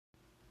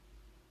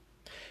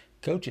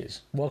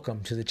Coaches,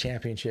 welcome to the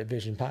Championship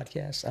Vision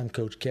Podcast. I'm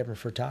Coach Kevin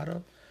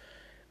Furtado.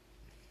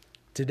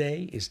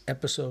 Today is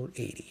episode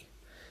 80.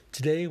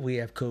 Today we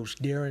have Coach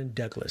Darren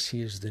Douglas.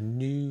 He is the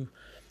new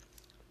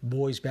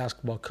boys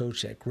basketball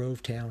coach at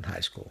Grovetown High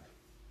School.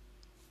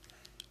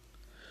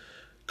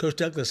 Coach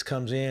Douglas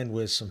comes in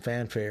with some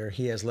fanfare.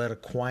 He has led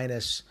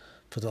Aquinas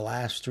for the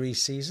last 3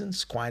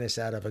 seasons. Aquinas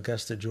out of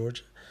Augusta,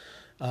 Georgia.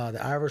 The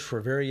Irish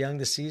were very young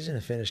this season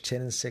and finished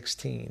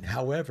 10-16.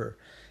 However,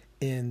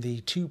 in the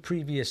 2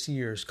 previous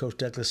years, Coach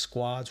Douglas'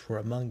 squads were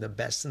among the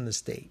best in the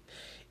state.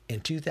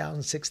 In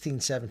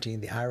 2016-17,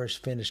 the Irish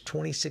finished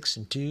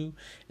 26-2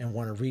 and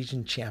won a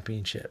region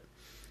championship.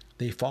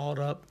 They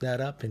followed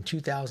that up in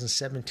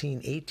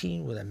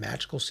 2017-18 with a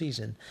magical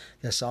season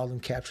that saw them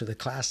capture the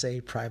Class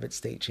A private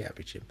state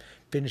championship,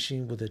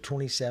 finishing with a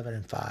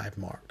 27-5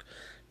 mark.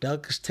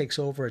 Douglas takes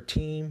over a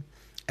team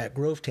at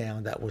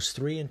Grovetown that was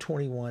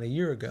 3-21 a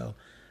year ago,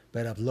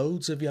 but have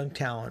loads of young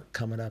talent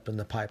coming up in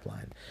the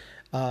pipeline.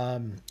 I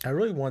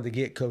really wanted to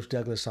get Coach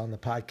Douglas on the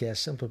podcast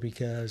simply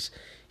because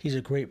he's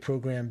a great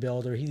program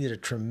builder. He did a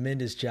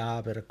tremendous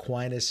job at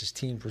Aquinas. His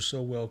teams were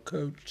so well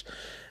coached.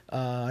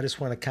 I just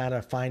want to kind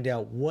of find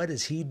out what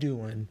is he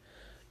doing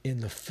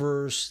in the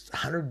first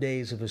 100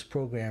 days of his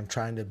program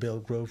trying to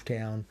build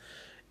Grovetown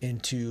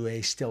into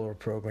a stellar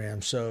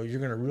program. So you're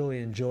going to really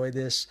enjoy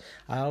this.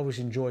 I always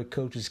enjoy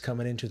coaches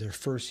coming into their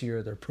first year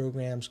of their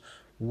programs.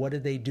 What are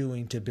they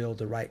doing to build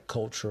the right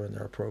culture in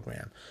their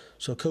program?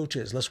 So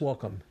coaches, let's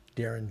welcome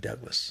Darren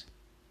Douglas.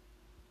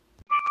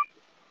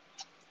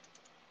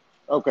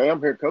 Okay, I'm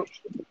here,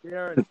 Coach.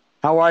 Darren,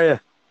 how are you?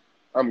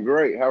 I'm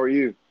great. How are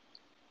you?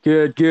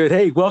 Good.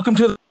 Hey, welcome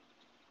to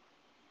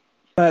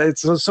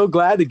it's so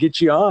glad to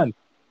get you on.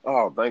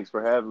 Oh, thanks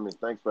for having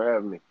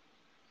me.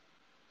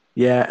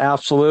 Yeah,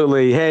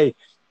 absolutely. Hey,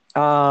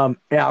 I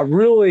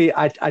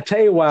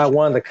tell you why I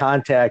wanted to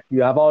contact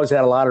you. I've always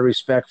had a lot of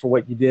respect for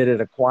what you did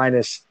at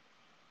Aquinas.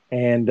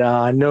 And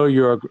I know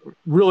you're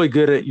really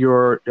good at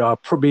your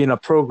being a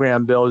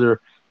program builder.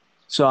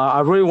 So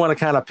I really want to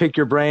kind of pick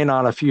your brain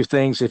on a few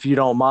things, if you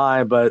don't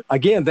mind. But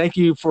again, thank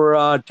you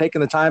for taking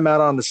the time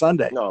out on the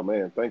Sunday. No,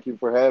 man, thank you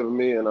for having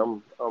me. And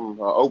I'm an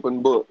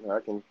open book.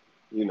 I can,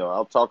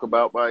 I'll talk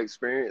about my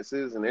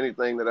experiences and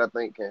anything that I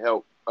think can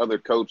help other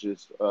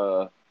coaches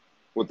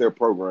with their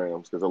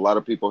programs, because a lot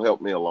of people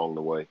helped me along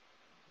the way.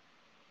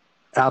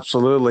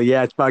 Absolutely.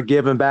 Yeah, it's about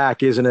giving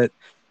back, isn't it?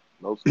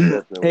 Most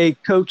definitely. Hey,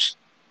 Coach.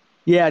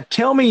 Yeah,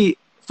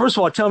 first of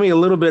all, tell me a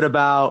little bit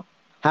about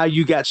how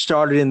you got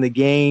started in the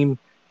game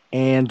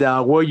and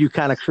where you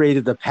kind of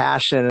created the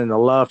passion and the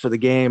love for the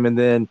game,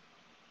 and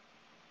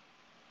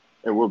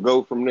we'll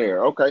go from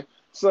there. Okay.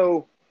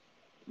 So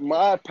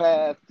my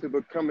path to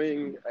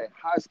becoming a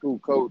high school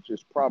coach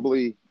is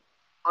probably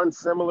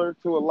unsimilar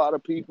to a lot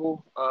of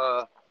people.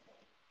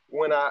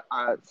 When I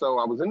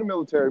was in the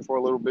military for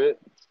a little bit,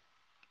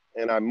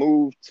 and I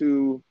moved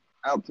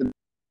out to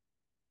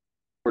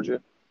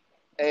Georgia,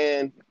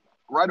 and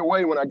right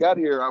away when I got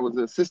here, I was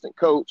an assistant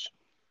coach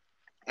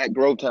at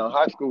Grovetown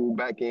High School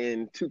back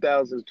in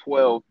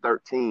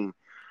 2012-13.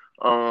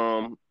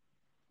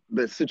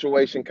 The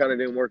situation kind of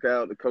didn't work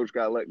out. The coach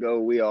got let go.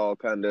 We all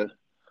kind of,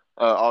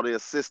 all the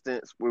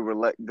assistants, we were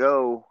let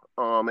go.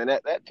 And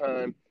at that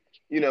time,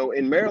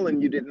 in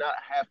Maryland, you did not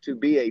have to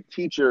be a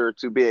teacher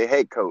to be a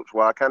head coach.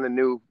 Well, I kind of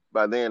knew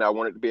by then I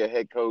wanted to be a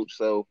head coach.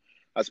 So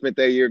I spent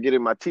that year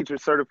getting my teacher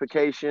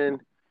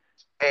certification.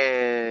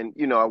 And,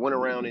 I went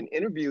around and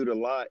interviewed a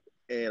lot.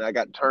 And I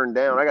got turned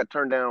down. I got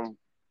turned down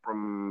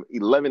from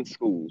 11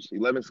 schools.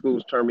 11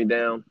 schools turned me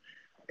down.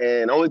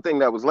 And the only thing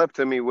that was left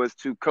to me was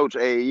to coach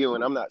AAU.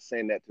 And I'm not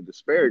saying that to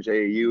disparage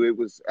AAU. It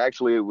was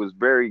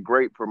very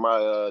great for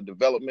my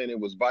development. It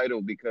was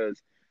vital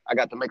because I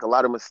got to make a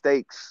lot of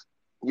mistakes,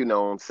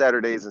 on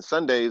Saturdays and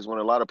Sundays when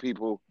a lot of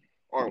people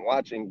aren't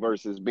watching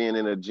versus being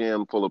in a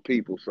gym full of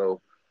people.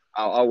 So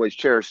I'll always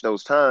cherish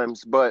those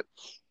times. But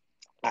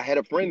I had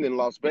a friend in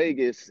Las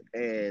Vegas,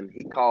 and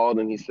he called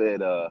and he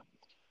said,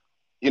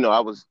 I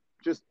was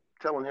just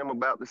telling him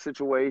about the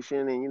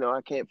situation and,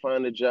 I can't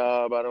find a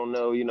job. I don't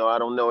know, I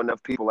don't know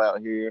enough people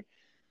out here.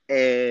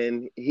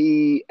 And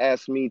he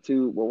asked me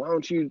why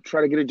don't you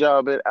try to get a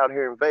job out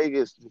here in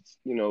Vegas?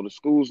 The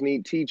schools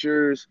need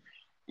teachers.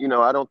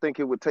 I don't think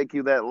it would take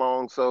you that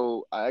long.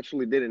 So I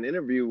actually did an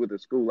interview with a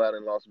school out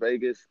in Las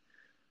Vegas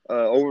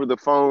over the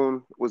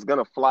phone, was going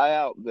to fly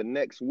out the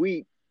next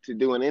week to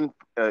do an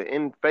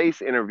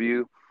in-face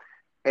interview.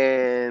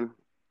 And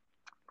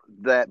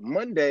that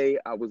Monday,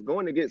 I was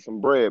going to get some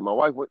bread. My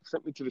wife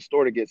sent me to the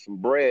store to get some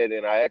bread,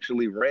 and I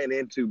actually ran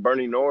into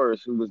Bernie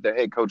Norris, who was the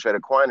head coach at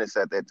Aquinas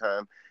at that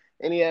time.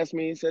 And he asked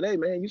me, he said, "Hey,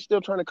 man, you still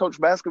trying to coach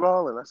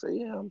basketball?" And I said,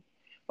 "Yeah,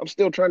 I'm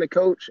still trying to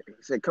coach." He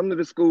said, "Come to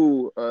the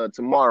school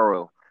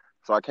tomorrow."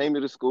 So I came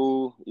to the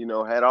school,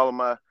 had all of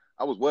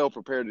I was well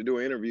prepared to do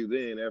an interview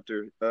then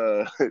after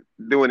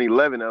doing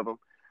 11 of them.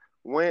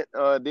 Went,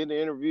 did the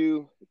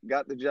interview,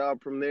 got the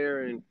job from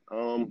there, and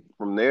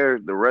from there,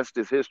 the rest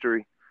is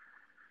history.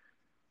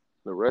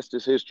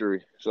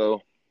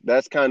 So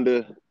that's kind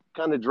of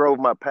kind of drove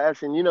my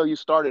passion. You know, you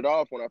started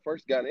off when I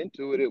first got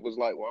into it, it was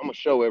like, well, I'm gonna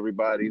show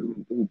everybody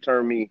who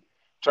turned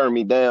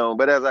me down.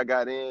 But as I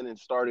got in and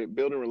started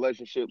building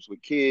relationships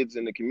with kids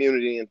in the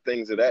community and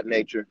things of that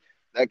nature,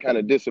 that kind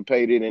of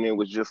dissipated, and it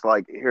was just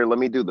like, here, let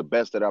me do the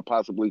best that I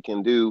possibly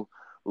can do,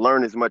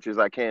 learn as much as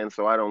I can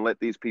so I don't let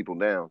these people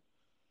down.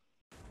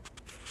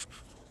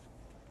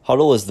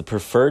 Huddle is the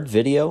preferred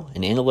video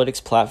and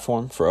analytics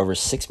platform for over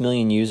 6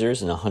 million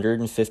users and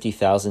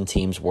 150,000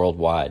 teams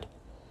worldwide.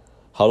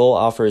 Huddle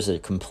offers a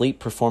complete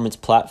performance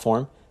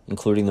platform,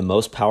 including the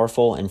most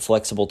powerful and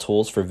flexible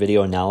tools for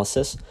video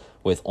analysis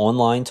with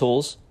online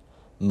tools,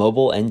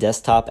 mobile and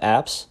desktop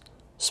apps,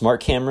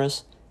 smart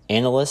cameras,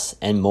 analysts,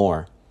 and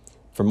more.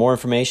 For more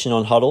information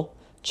on Huddle,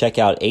 check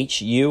out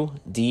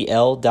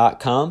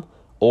hudl.com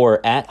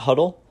or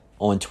 @Huddle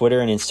on Twitter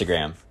and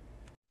Instagram.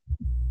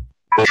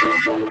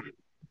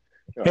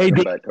 Hey,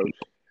 I'm back, Coach.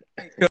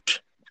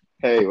 Coach.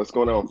 Hey, what's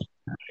going on?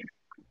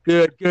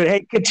 Good.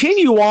 Hey,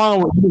 continue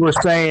on what you were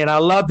saying. I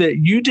love that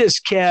you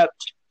just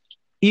kept,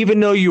 even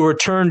though you were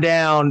turned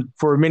down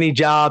for many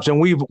jobs, and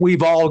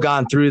we've all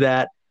gone through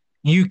that.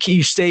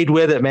 You stayed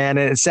with it, man.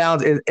 And it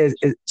sounds,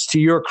 it's to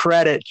your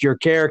credit, your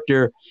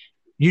character.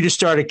 You just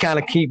started kind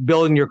of keep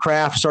building your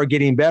craft, start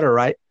getting better,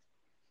 right?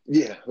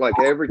 Yeah, like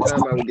every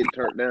time I would get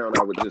turned down,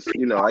 I would just,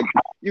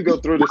 you go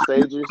through the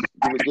stages.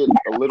 You would get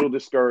a little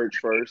discouraged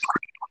first.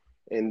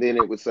 And then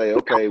it would say,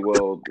 okay,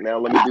 well, now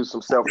let me do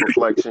some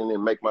self-reflection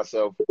and make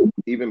myself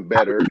even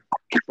better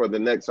for the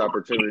next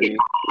opportunity.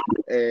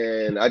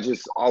 And I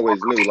just always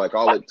knew, like,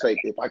 all it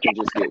takes, if I can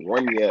just get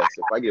one yes,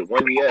 if I get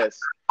one yes,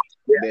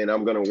 then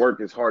I'm going to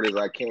work as hard as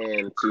I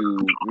can to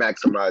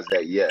maximize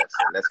that yes.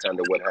 And that's kind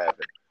of what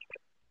happened.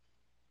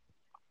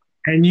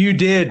 And you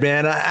did,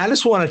 man. I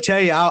just want to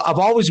tell you, I've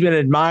always been an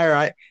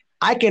admirer.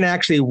 I can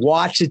actually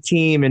watch a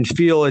team and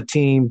feel a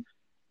team.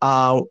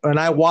 And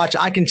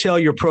I can tell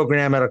your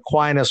program at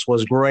Aquinas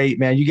was great,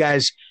 man.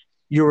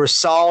 You were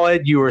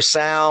solid, you were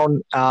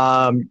sound.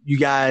 You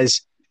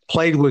guys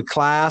played with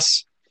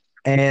class,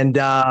 and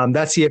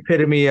that's the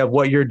epitome of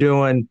what you're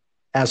doing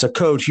as a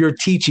coach. You're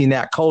teaching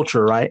that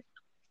culture, right?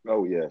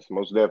 Oh, yes,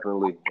 most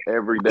definitely.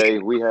 Every day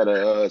we had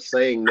a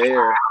saying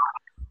there,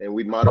 and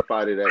we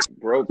modified it at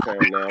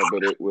Grovetown now,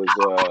 but it was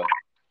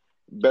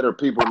better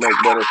people make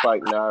better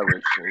fighting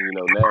Irish. And,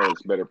 now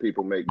it's better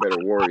people make better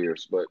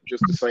warriors. But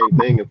just the same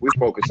thing, if we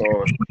focus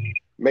on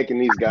making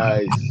these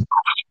guys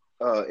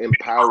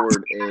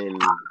empowered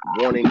and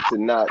wanting to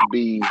not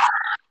be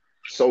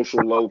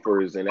social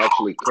loafers and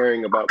actually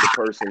caring about the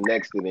person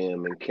next to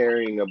them and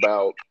caring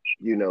about,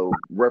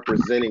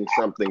 representing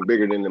something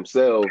bigger than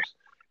themselves,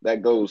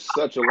 that goes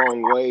such a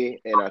long way.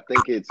 And I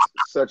think it's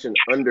such an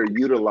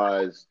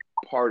underutilized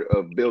part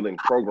of building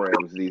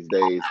programs these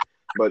days.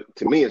 But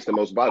to me, it's the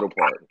most vital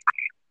part.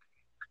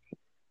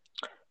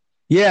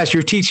 Yes,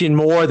 you're teaching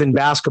more than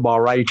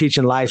basketball, right? You're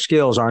teaching life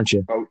skills, aren't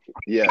you? Oh,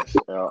 yes,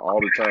 all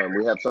the time.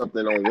 We have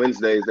something on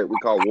Wednesdays that we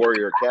call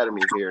Warrior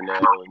Academy here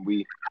now, and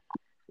we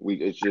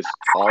it's just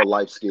all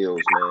life skills,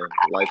 man.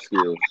 Life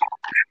skills.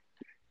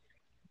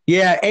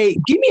 Yeah. Hey,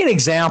 give me an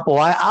example.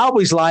 I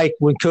always like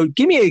when coach.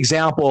 Give me an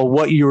example of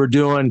what you were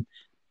doing,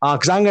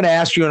 because I'm going to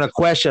ask you a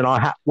question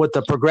on what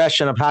the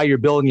progression of how you're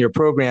building your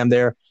program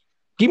there.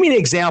 Give me an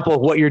example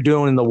of what you're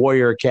doing in the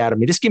Warrior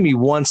Academy. Just give me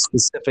one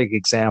specific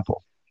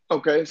example.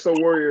 Okay, so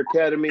Warrior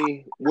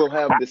Academy will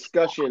have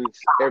discussions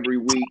every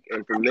week,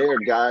 and from there,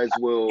 guys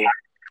will,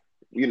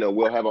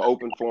 we'll have an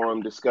open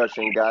forum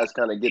discussion. Guys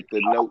kind of get the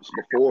notes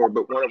before,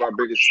 but one of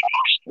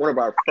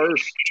our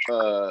first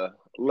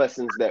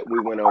lessons that we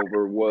went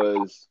over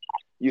was,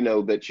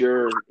 that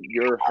your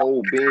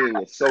whole being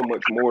is so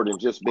much more than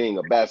just being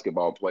a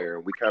basketball player.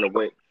 And we kind of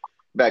went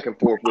back and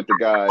forth with the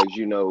guys,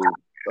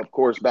 of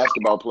course,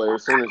 basketball players,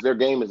 as soon as their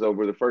game is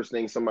over, the first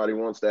thing somebody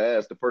wants to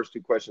ask, the first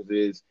two questions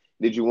is,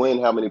 did you win?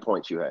 How many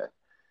points you had?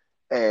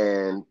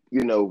 And,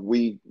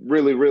 we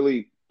really,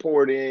 really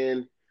poured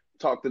in,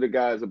 talked to the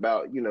guys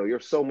about, you're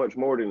so much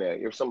more than that.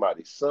 You're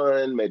somebody's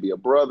son, maybe a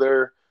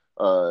brother,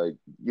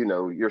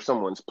 you're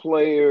someone's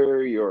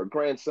player, you're a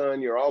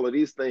grandson, you're all of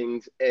these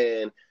things.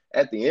 And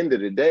at the end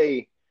of the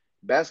day,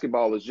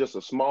 basketball is just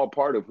a small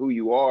part of who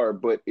you are.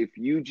 But if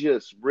you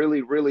just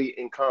really, really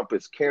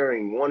encompass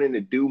caring, wanting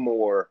to do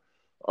more,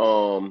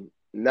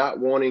 not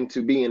wanting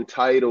to be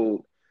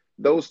entitled,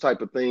 those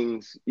type of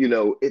things,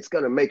 it's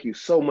going to make you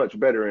so much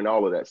better in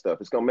all of that stuff.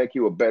 It's going to make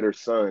you a better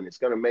son. It's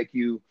going to make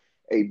you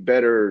a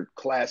better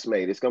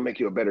classmate. It's going to make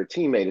you a better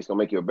teammate. It's going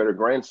to make you a better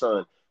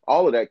grandson,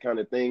 all of that kind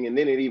of thing. And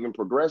then it even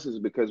progresses,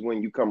 because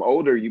when you become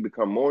older, you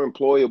become more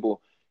employable.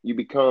 You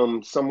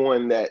become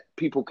someone that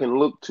people can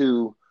look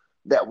to,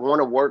 that want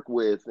to work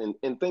with,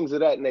 and things of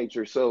that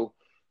nature. So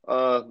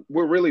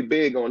we're really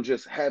big on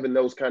just having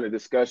those kind of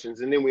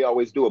discussions. And then we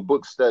always do a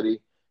book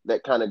study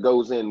that kind of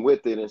goes in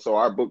with it. And so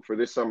our book for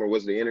this summer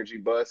was The Energy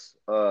Bus,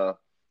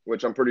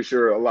 which I'm pretty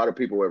sure a lot of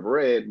people have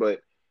read,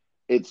 but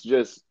it's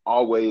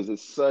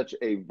such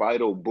a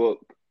vital book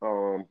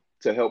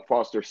to help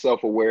foster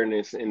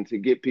self-awareness and to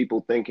get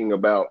people thinking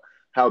about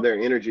how their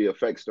energy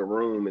affects the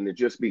room, and to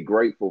just be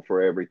grateful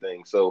for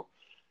everything. So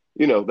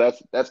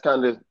that's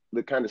kind of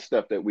the kind of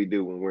stuff that we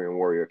do when we're in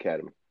Warrior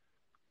Academy.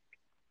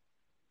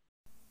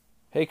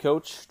 Hey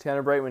Coach,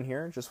 Tanner Brightman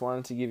here. Just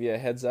wanted to give you a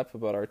heads up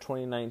about our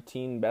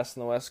 2019 Best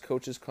in the West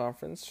Coaches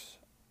Conference,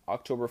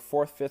 October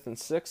 4th, 5th, and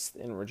 6th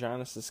in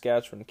Regina,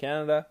 Saskatchewan,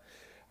 Canada.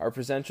 Our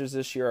presenters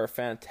this year are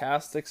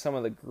fantastic. Some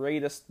of the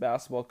greatest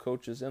basketball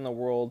coaches in the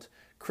world: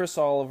 Chris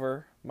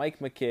Oliver, Mike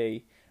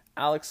McKay,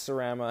 Alex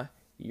Sarama,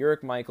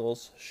 Uric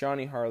Michaels,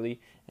 Shawnee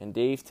Harley, and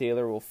Dave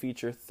Taylor will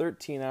feature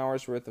 13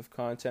 hours worth of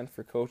content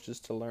for coaches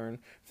to learn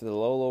for the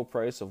low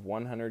price of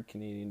 100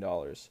 Canadian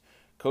dollars.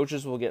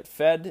 Coaches will get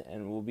fed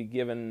and will be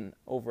given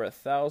over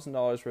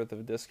 $1,000 worth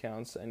of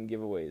discounts and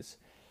giveaways.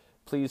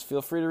 Please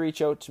feel free to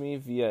reach out to me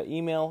via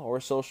email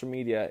or social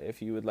media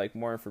if you would like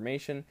more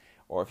information,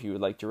 or if you would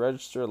like to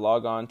register,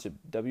 log on to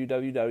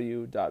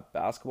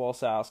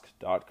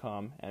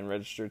www.basketballsask.com and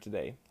register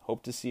today.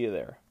 Hope to see you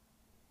there.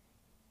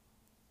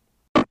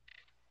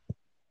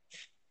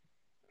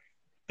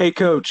 Hey,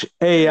 Coach.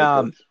 Hey,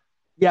 Coach.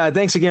 yeah,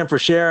 thanks again for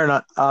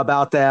sharing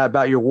about that,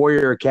 about your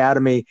Warrior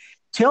Academy.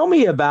 Tell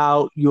me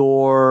about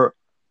your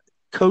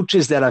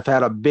coaches that have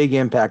had a big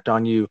impact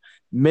on you,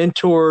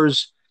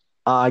 mentors,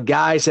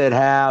 guys that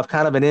have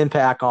kind of an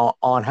impact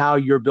on how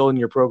you're building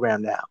your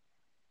program now.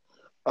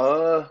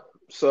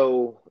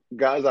 So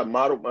guys I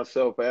modeled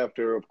myself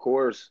after, of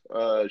course,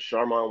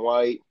 Sharmon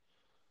White.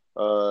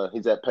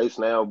 He's at Pace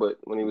now, but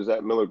when he was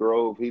at Miller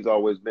Grove, he's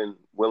always been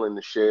willing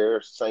to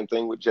share. Same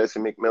thing with Jesse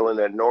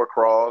McMillan at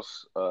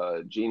Norcross,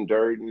 Gene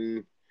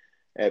Durden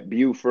at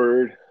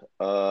Buford,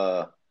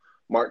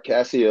 Mark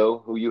Cassio,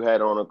 who you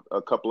had on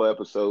a couple of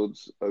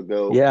episodes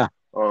ago. Yeah.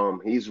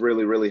 He's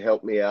really, really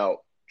helped me out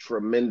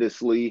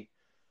tremendously.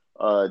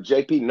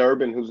 JP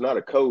Nurbin, who's not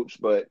a coach,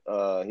 but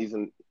he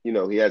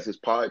has his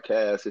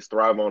podcast, his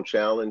Thrive on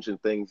Challenge,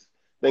 and things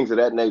of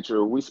that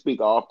nature. We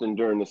speak often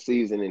during the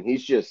season, and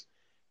he's just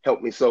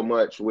helped me so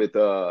much with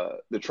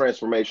the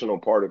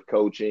transformational part of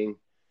coaching.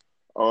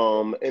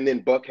 And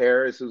then Buck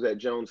Harris, who's at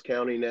Jones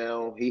County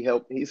now,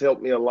 he's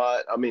helped me a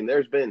lot. I mean,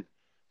 there's been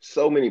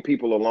so many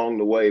people along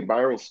the way.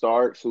 Byron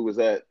Starks, who was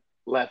at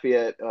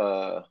Lafayette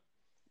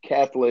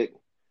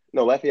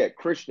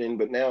Christian,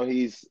 but now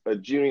he's a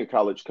junior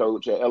college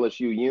coach at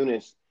LSU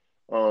Eunice.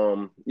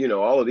 All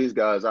of these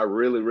guys, I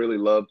really, really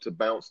love to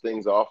bounce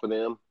things off of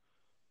them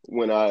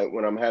when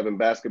I'm having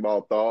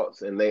basketball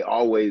thoughts, and they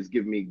always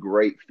give me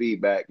great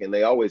feedback, and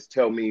they always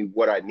tell me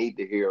what I need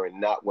to hear and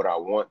not what I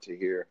want to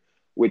hear,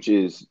 which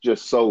is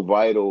just so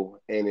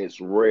vital, and it's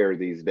rare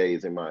these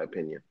days, in my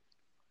opinion.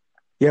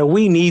 Yeah,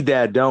 we need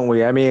that, don't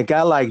we? I mean, a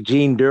guy like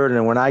Gene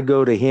Durden, when I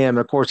go to him,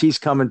 of course, he's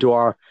coming to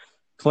our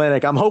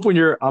clinic. I'm hoping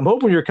you're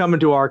coming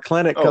to our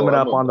clinic coming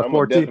up on the 14th.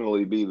 I'll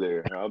definitely be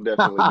there. I'll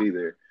definitely be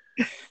there.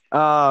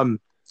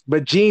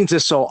 But Gene's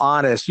just so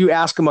honest. You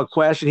ask him a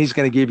question, he's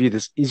going to give you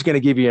this. He's going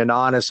to give you an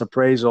honest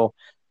appraisal,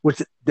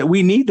 that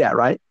we need that,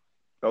 right?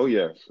 Oh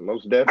yes,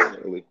 most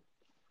definitely.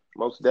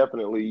 Most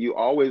definitely. You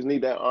always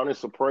need that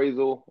honest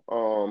appraisal.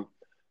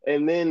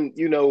 And then,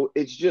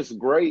 it's just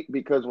great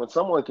because when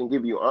someone can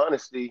give you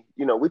honesty,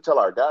 we tell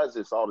our guys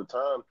this all the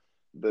time.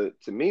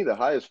 To me, the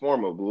highest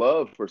form of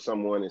love for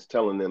someone is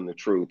telling them the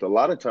truth. A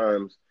lot of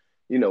times,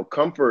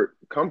 comfort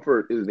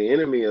is the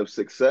enemy of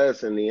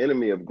success and the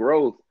enemy of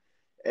growth.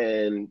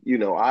 And,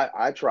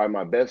 I try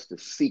my best to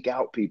seek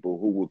out people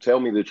who will tell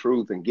me the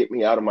truth and get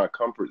me out of my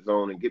comfort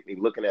zone and get me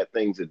looking at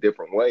things a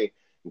different way.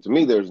 And to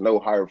me, there's no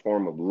higher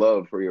form of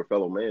love for your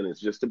fellow man.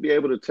 It's just to be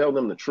able to tell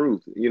them the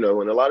truth, and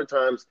a lot of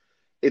times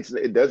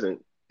it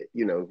doesn't,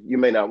 you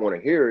may not want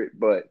to hear it,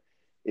 but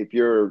if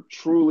you're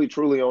truly,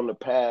 truly on the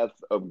path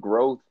of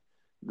growth,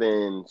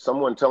 then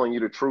someone telling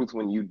you the truth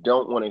when you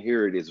don't want to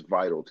hear it is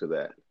vital to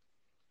that.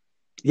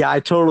 Yeah,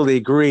 I totally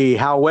agree.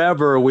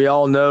 However, we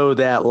all know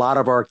that a lot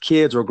of our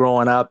kids are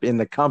growing up in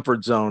the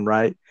comfort zone,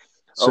 right?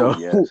 So,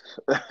 yes.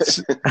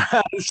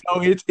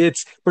 So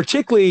it's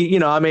particularly,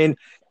 again,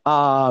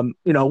 a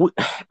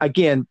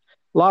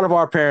lot of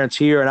our parents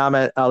here, and I'm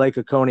at Lake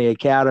Oconee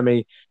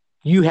Academy,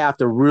 you have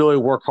to really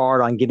work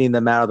hard on getting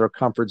them out of their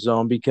comfort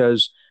zone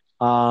because,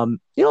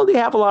 they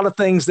have a lot of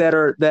things that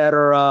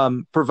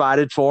are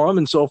provided for them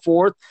and so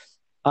forth.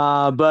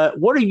 But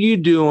what are you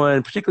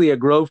doing, particularly at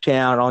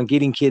Grovetown, on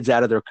getting kids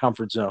out of their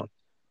comfort zone?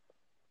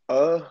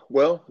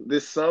 Well,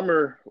 this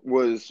summer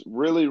was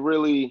really,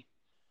 really,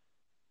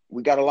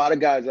 we got a lot of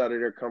guys out of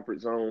their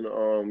comfort zone.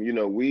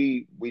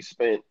 We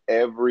spent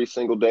every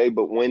single day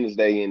but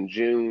Wednesday in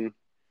June,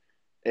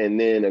 and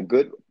then a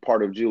good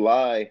part of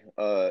July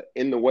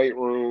in the weight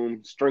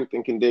room, strength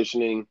and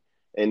conditioning,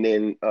 and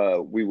then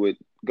we would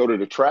go to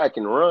the track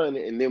and run,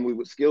 and then we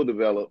would skill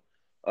develop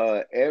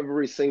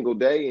every single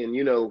day. And,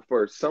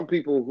 for some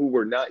people who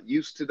were not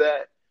used to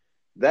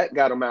that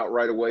got them out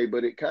right away,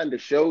 but it kind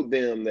of showed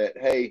them that,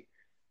 hey,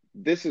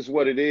 this is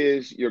what it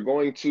is. You're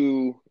going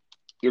to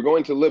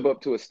live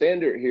up to a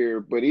standard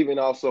here, but even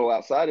also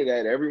outside of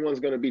that,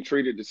 everyone's going to be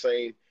treated the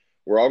same.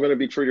 We're all going to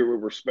be treated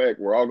with respect.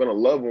 We're all going to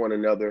love one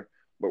another,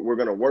 but we're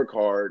going to work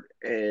hard.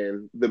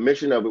 And the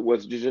mission of it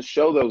was to just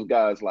show those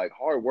guys, like,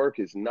 hard work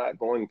is not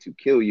going to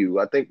kill you.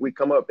 I think we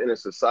come up in a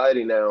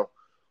society now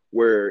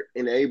where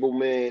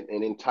enablement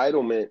and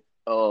entitlement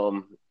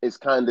is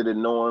kind of the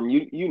norm.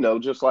 You know,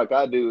 just like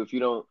I do, if you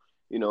don't,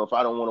 you know, if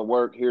I don't want to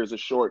work, here's a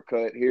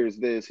shortcut, here's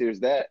this,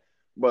 here's that.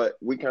 But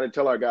we kind of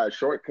tell our guys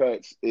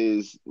shortcuts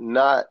is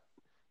not,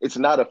 it's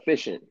not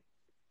efficient.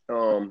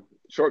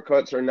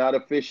 Shortcuts are not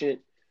efficient.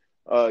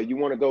 You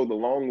want to go the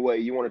long way.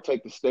 You want to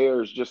take the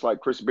stairs, just like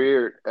Chris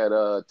Beard at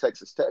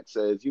Texas Tech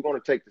says. You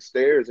want to take the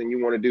stairs, and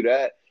you want to do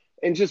that,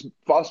 and just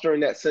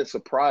fostering that sense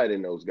of pride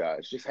in those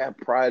guys. Just have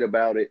pride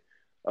about it,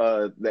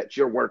 that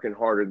you're working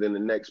harder than the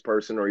next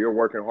person, or you're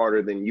working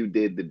harder than you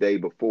did the day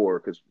before.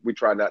 Because we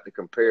try not to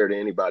compare to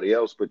anybody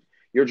else, but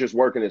you're just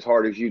working as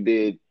hard as you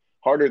did,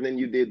 harder than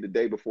you did the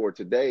day before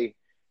today.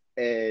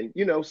 And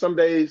you know, some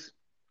days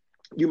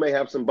you may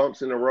have some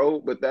bumps in the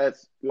road, but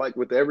that's like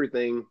with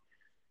everything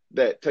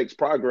that takes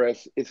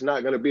progress. It's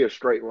not going to be a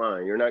straight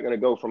line. You're not going to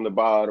go from the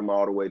bottom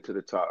all the way to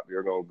the top.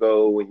 You're going to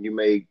go, and you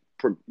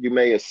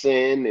may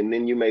ascend, and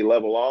then you may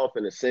level off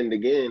and ascend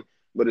again.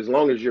 But as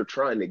long as you're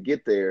trying to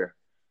get there,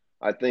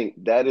 I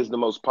think that is the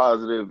most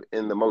positive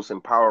and the most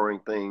empowering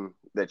thing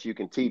that you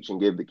can teach and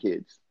give the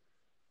kids.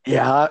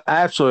 Yeah, I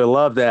absolutely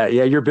love that.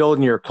 Yeah, you're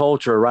building your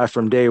culture right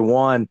from day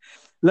one.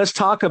 Let's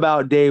talk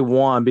about day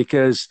one,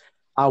 because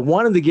I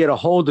wanted to get a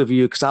hold of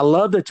you because I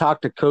love to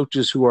talk to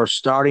coaches who are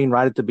starting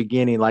right at the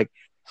beginning. Like,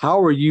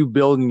 how are you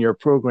building your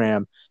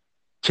program?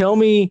 Tell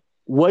me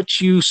what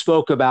you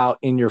spoke about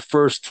in your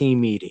first team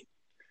meeting.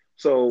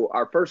 So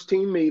our first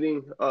team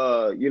meeting,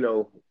 you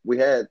know, we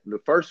had the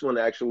first one,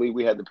 actually,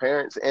 we had the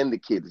parents and the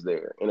kids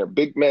there. And a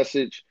big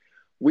message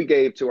we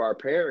gave to our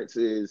parents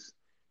is,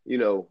 you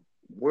know,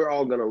 we're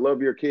all going to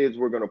love your kids.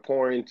 We're going to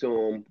pour into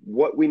them.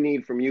 What we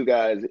need from you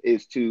guys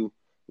is to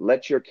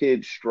let your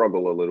kids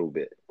struggle a little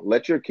bit.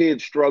 Let your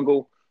kids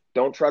struggle.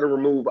 Don't try to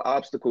remove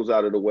obstacles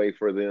out of the way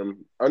for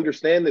them.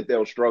 Understand that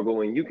they'll struggle,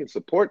 and you can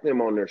support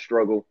them on their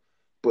struggle,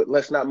 but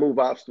let's not move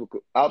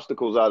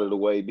obstacles out of the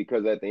way,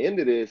 because at the end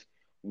of this,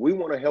 we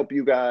want to help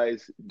you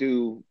guys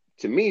do,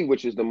 to me,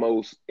 which is the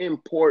most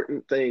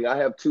important thing. I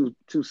have two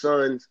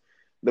sons.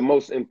 The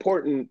most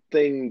important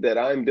thing that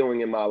I'm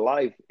doing in my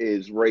life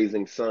is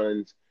raising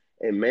sons.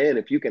 And man,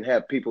 if you can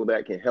have people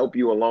that can help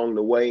you along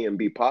the way and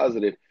be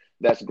positive,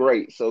 that's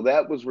great. So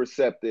that was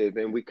receptive.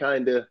 And we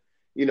kind of,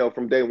 you know,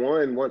 from day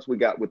one, once we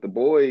got with the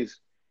boys,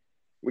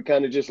 we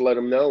kind of just let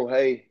them know,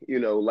 hey, you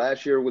know,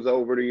 last year was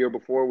over, the year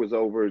before was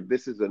over.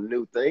 This is a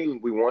new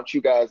thing. We want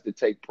you guys to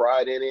take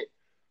pride in it.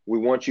 We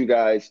want you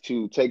guys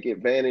to take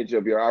advantage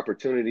of your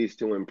opportunities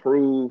to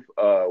improve.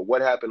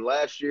 What happened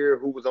last year?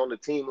 Who was on the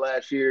team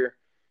last year?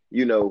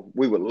 You know,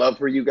 we would love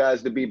for you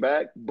guys to be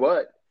back,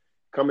 but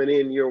coming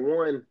in year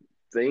one,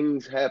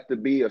 things have to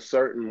be a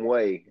certain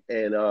way.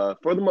 And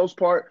for the most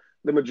part,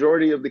 the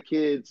majority of the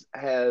kids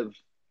have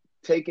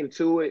taken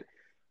to it.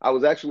 I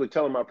was actually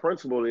telling my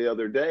principal the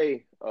other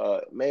day,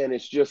 man,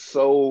 it's just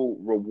so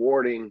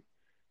rewarding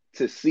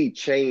to see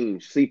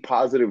change, see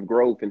positive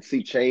growth, and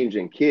see change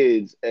in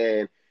kids.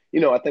 And, you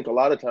know, I think a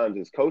lot of times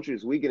as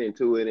coaches, we get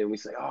into it and we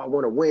say, oh, I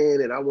want to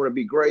win and I want to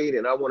be great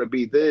and I want to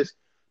be this.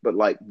 But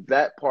like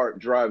that part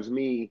drives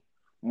me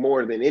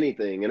more than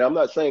anything. And I'm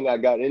not saying I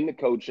got into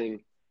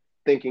coaching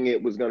thinking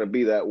it was going to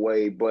be that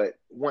way. But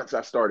once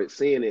I started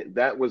seeing it,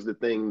 that was the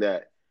thing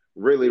that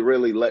really,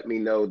 really let me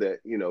know that,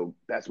 you know,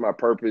 that's my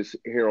purpose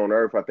here on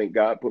earth. I think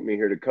God put me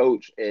here to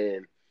coach.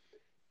 And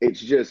it's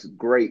just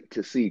great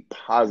to see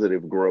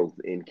positive growth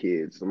in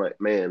kids. I'm like,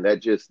 man,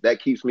 that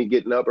keeps me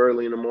getting up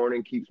early in the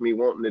morning, keeps me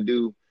wanting to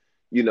do,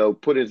 you know,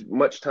 put as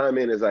much time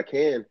in as I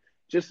can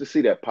just to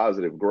see that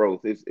positive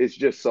growth. It's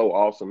just so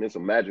awesome. It's a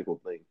magical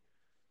thing.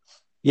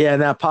 Yeah,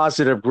 and that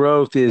positive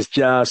growth is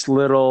just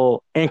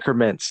little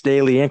increments,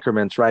 daily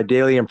increments, right?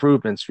 Daily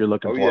improvements you're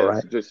looking for, Yes,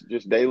 right?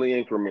 just daily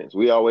increments.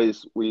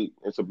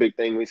 It's a big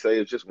thing we say,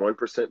 it's just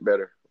 1%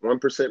 better.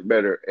 1%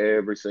 better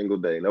every single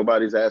day.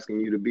 Nobody's asking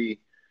you to be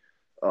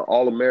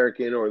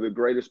All-American or the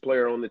greatest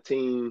player on the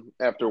team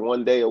after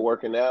one day of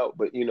working out.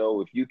 But, you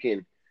know, if you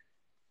can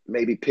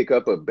maybe pick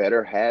up a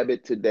better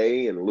habit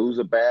today and lose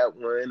a bad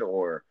one,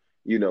 or,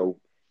 you know,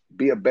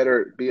 be a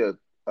better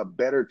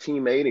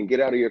teammate and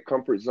get out of your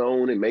comfort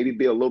zone and maybe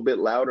be a little bit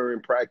louder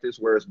in practice,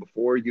 whereas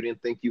before you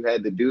didn't think you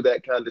had to do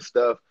that kind of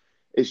stuff.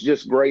 It's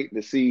just great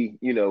to see,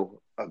 you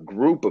know, a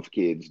group of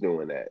kids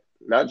doing that.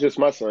 Not just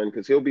my son,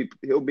 because he'll be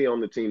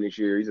on the team this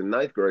year. He's a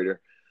ninth grader.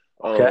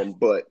 Okay.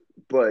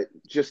 But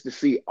just to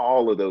see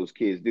all of those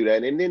kids do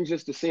that, and then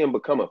just to see them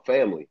become a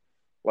family.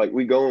 Like,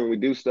 we go and we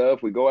do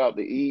stuff, we go out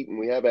to eat and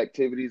we have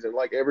activities, and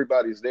like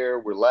everybody's there,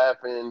 we're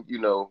laughing, you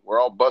know, we're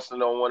all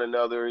busting on one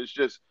another. It's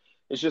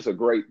just a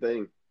great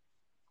thing.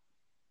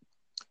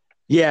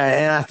 Yeah,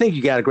 and I think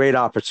you got a great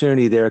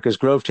opportunity there because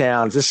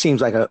Grovetown, this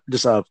seems like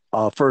just a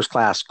first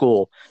class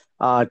school.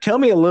 Tell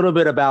me a little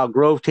bit about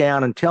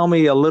Grovetown and tell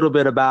me a little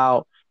bit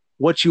about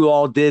what you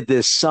all did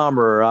this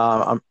summer.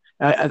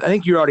 I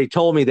think you already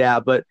told me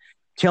that, but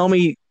tell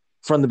me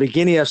from the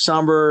beginning of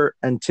summer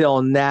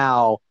until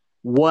now,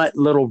 what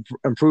little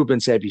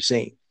improvements have you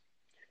seen?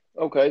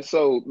 Okay,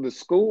 so the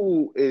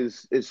school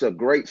it's a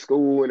great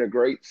school in a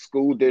great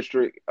school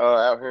district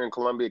out here in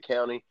Columbia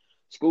County.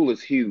 school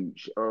is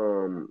huge.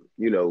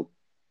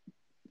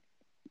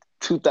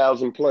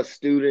 2,000 plus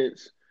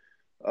students,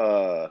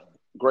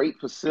 great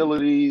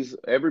facilities.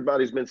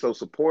 Everybody's been so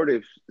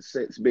supportive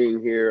since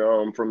being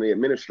here, from the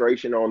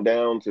administration on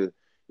down to,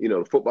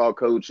 football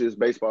coaches,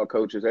 baseball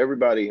coaches.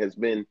 Everybody has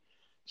been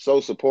so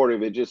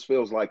supportive. It just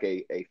feels like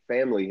a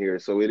family here.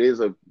 So it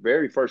is a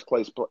very first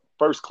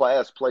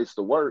class place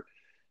to work.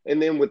 And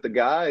then with the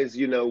guys,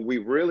 we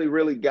really,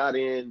 really got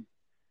in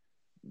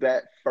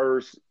that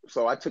first.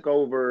 So I took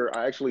over.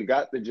 I actually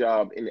got the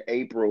job in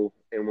April.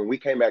 And when we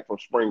came back from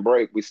spring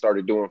break, we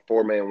started doing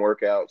 4-man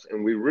workouts.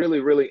 And we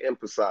really, really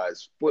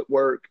emphasized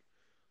footwork.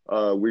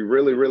 We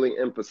really, really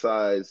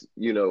emphasized,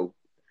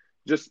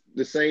 just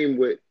the same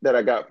that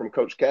I got from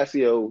Coach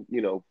Cassio,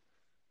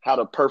 how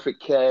to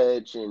perfect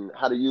catch and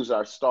how to use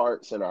our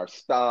starts and our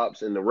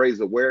stops and to raise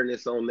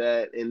awareness on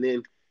that. And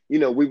then,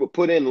 we would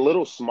put in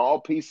little small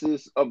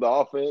pieces of the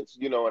offense,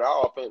 and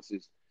our offense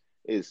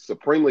is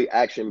supremely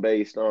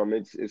action-based.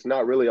 It's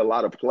not really a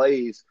lot of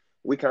plays.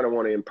 We kind of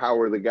want to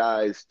empower the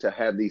guys to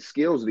have these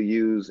skills to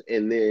use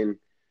and then,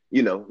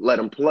 let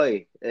them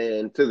play.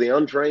 And to the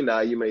untrained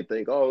eye, you may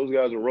think, oh, those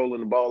guys are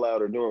rolling the ball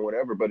out or doing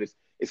whatever, but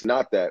it's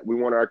not that. We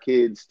want our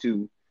kids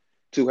to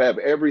have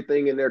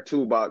everything in their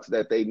toolbox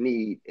that they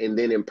need and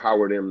then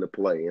empower them to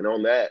play. And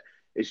on that,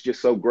 it's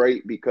just so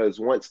great because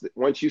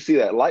once you see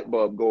that light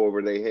bulb go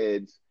over their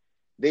heads,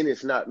 then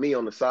it's not me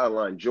on the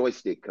sideline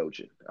joystick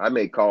coaching. I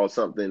may call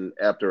something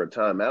after a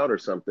timeout or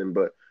something,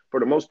 but for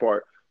the most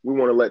part, we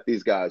want to let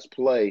these guys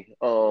play.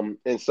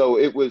 And so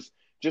it was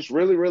just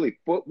really, really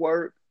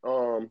footwork,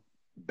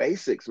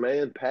 basics,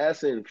 man,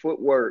 passing,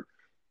 footwork,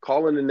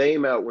 calling the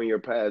name out when you're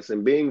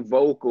passing, being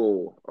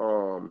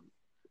vocal,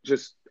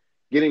 just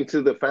getting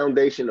to the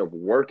foundation of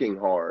working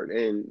hard.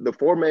 And the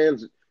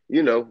 4-mans,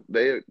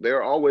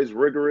 they're always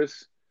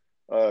rigorous.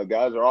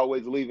 Guys are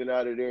always leaving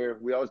out of there.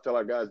 We always tell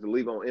our guys to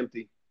leave on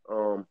empty.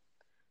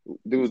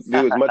 Do as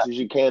much as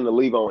you can to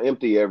leave on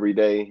empty every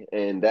day,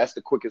 and that's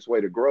the quickest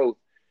way to growth.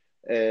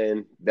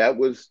 And that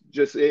was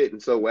just it.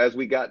 And so as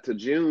we got to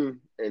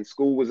June and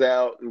school was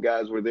out and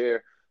guys were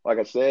there, like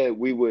I said,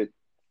 we would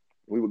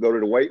go to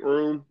the weight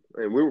room,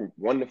 and we were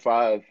 1 to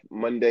 5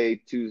 Monday,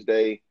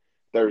 Tuesday,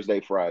 Thursday,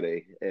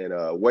 Friday, and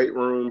weight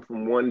room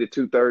from 1 to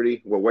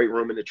 2:30. Well, weight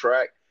room in the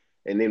track.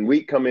 And then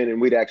we'd come in and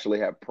we'd actually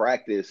have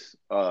practice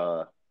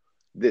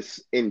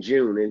this in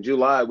June. In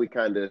July, we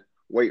kind of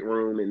weight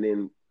room, and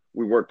then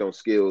we worked on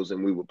skills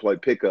and we would play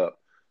pickup.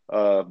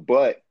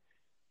 But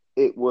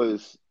it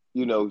was,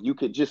 you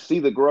could just see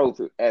the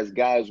growth as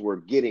guys were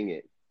getting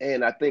it.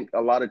 And I think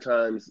a lot of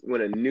times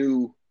when a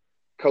new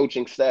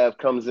coaching staff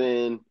comes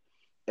in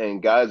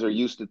and guys are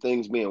used to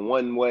things being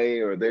one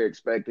way, or they're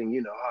expecting,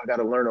 I got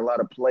to learn a lot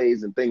of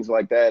plays and things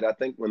like that. I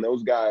think when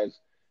those guys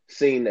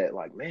seen that,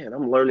 like, man,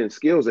 I'm learning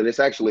skills and it's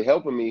actually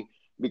helping me,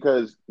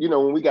 because,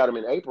 when we got them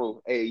in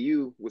April,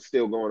 AAU was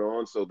still going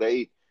on. So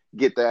they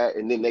get that,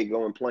 and then they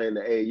go and play in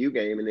the AAU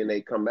game, and then they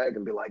come back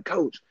and be like,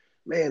 Coach,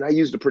 man, I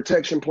used a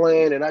protection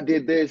plan and I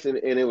did this. And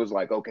it was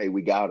like, okay,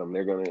 we got them.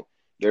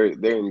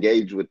 They're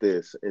engaged with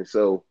this. And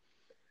so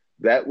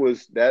that's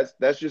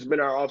just been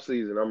our off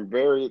season. I'm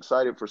very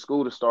excited for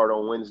school to start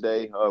on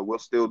Wednesday. We'll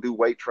still do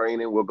weight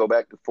training. We'll go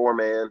back to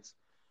 4-mans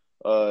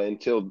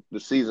until the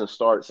season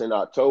starts in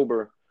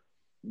October.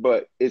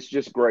 But it's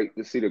just great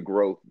to see the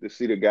growth, to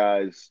see the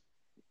guys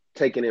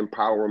taking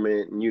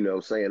empowerment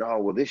and, saying, oh,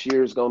 well, this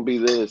year is going to be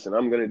this and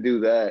I'm going to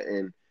do that.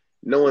 And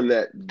knowing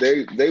that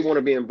they want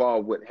to be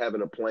involved with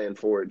having a plan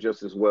for it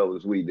just as well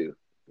as we do,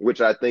 which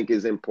I think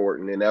is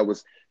important. And that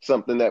was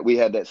something that we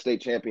had that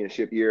state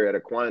championship year at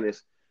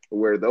Aquinas,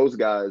 where those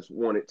guys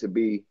wanted to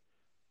be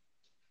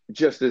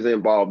just as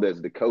involved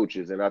as the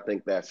coaches. And I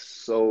think that's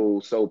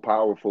so, so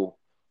powerful.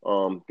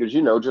 Because,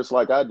 just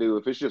like I do,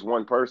 if it's just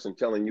one person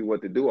telling you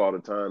what to do all the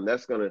time,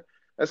 that's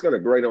gonna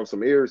grate on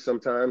some ears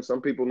sometimes.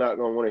 Some people not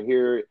gonna want to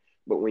hear it.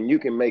 But when you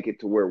can make it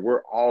to where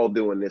we're all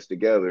doing this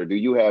together, do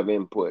you have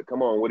input?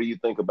 Come on, what do you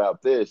think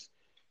about this?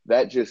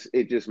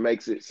 It just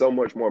makes it so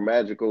much more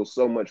magical,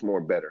 so much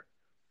more better.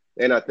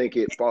 And I think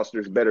it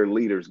fosters better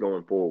leaders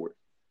going forward.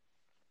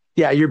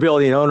 Yeah, you're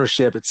building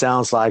ownership, it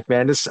sounds like,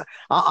 man.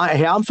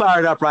 I'm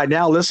fired up right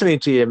now listening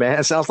to you, man.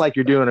 It sounds like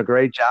you're doing a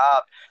great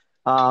job.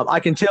 I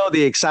can tell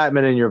the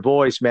excitement in your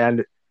voice,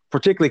 man,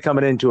 particularly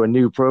coming into a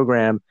new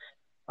program.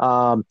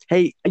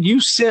 Hey, you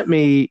sent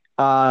me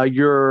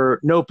your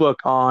notebook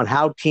on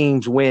How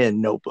Teams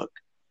Win notebook.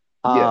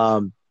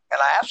 Yes. And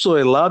I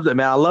absolutely loved it,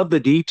 man. I love the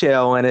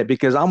detail in it,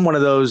 because I'm one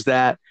of those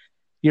that,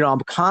 I'm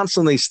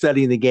constantly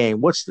studying the game.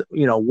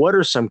 What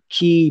are some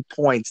key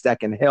points that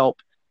can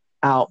help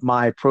out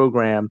my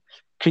program?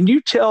 Can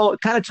you tell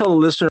the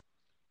listener?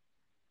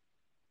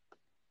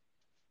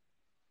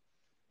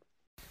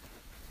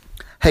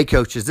 Hey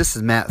coaches, this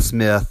is Matt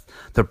Smith,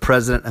 the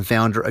president and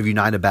founder of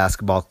United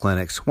Basketball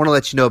Clinics. I want to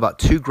let you know about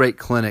 2 great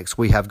clinics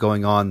we have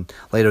going on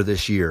later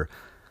this year.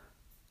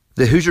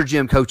 The Hoosier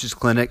Gym Coaches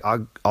Clinic,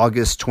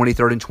 August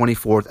 23rd and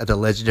 24th at the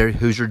legendary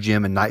Hoosier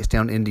Gym in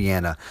Knightstown,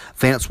 Indiana.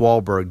 Vance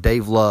Wahlberg,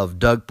 Dave Love,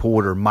 Doug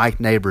Porter, Mike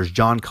Neighbors,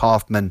 John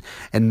Kaufman,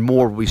 and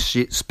more will be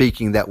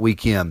speaking that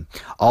weekend.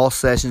 All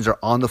sessions are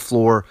on the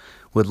floor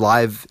with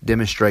live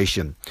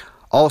demonstration.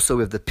 Also,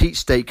 we have the Peach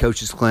State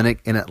Coaches Clinic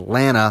in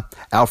Atlanta,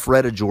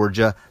 Alpharetta,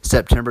 Georgia,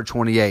 September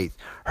 28th.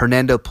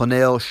 Hernando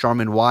Planell,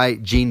 Charmin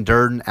White, Gene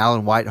Durden,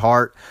 Alan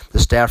Whiteheart, the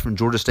staff from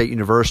Georgia State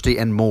University,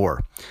 and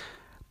more.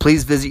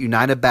 Please visit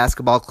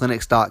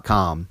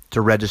UnitedBasketballClinics.com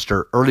to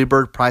register. Early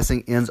bird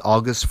pricing ends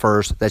August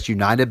 1st. That's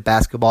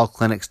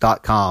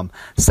UnitedBasketballClinics.com.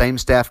 Same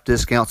staff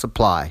discounts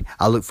apply.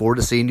 I look forward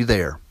to seeing you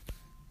there.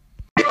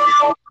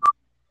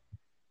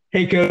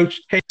 Hey,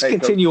 Coach. Hey, let's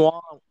continue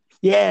on.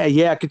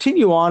 Yeah.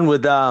 Continue on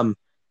with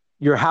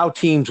your how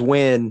teams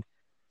win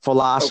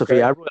philosophy.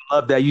 Okay. I really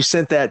love that. You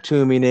sent that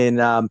to me,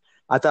 and I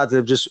thought that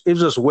it was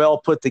just well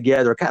put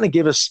together. Kind of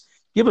give us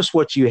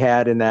what you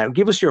had in that.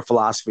 Give us your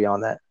philosophy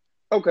on that.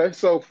 Okay,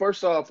 so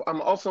first off,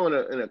 I'm also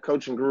in a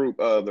coaching group,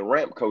 the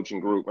Ramp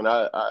coaching group, and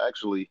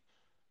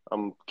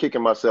I'm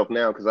kicking myself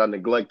now because I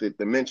neglected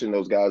to mention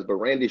those guys. But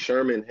Randy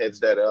Sherman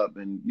heads that up,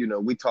 and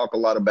we talk a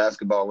lot of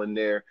basketball in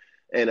there.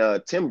 And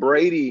Tim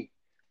Brady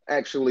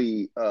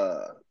actually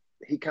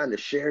he kind of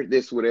shared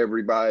this with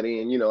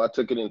everybody, and I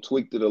took it and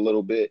tweaked it a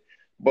little bit,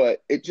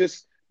 but it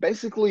just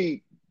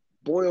basically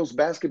boils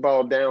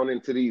basketball down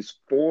into these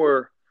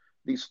four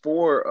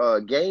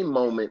game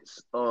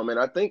moments. And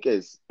I think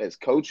as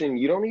coaching,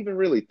 you don't even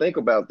really think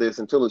about this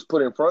until it's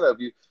put in front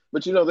of you.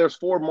 But, there's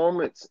 4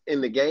 moments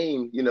in the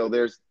game.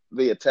 There's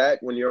the attack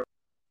when you're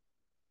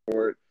on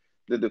court,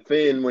 the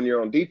defend when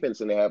you're on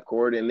defense in the half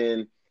court, and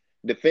then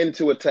defend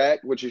to attack,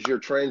 which is your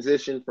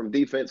transition from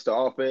defense to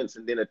offense,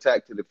 and then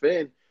attack to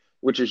defend,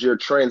 which is your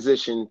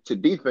transition to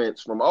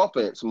defense from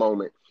offense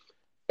moment.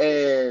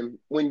 And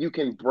when you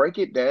can break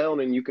it down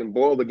and you can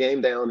boil the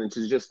game down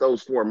into just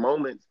those 4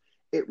 moments,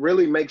 it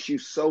really makes you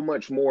so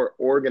much more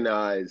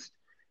organized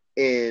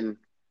in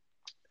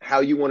how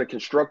you want to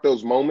construct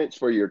those moments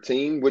for your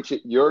team, which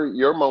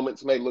your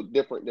moments may look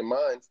different than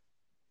mine.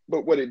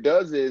 But what it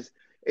does is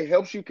it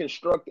helps you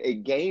construct a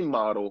game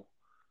model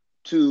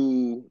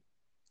to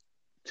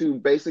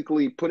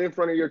basically put in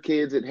front of your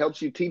kids. It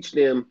helps you teach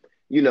them,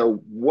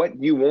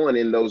 what you want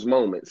in those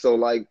moments. So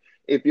like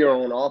if you're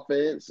on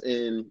offense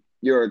and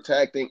you're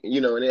attacking,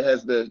 and it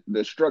has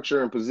the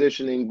structure and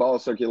positioning, ball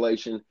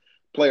circulation,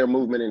 player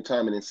movement and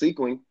timing and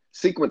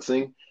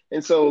sequencing.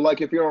 And so like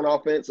if you're on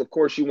offense, of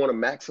course you want to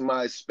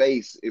maximize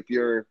space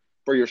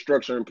for your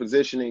structure and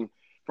positioning.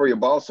 For your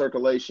ball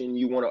circulation,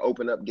 you want to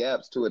open up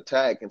gaps to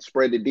attack and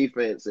spread the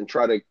defense and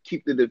try to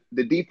keep the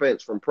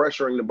defense from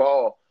pressuring the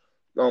ball.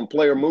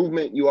 Player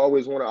movement, you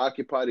always want to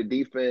occupy the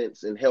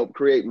defense and help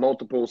create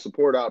multiple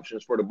support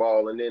options for the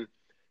ball. And then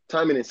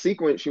timing and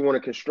sequence, you want to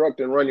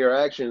construct and run your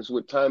actions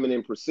with timing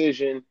and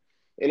precision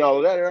and all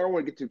of that. And I don't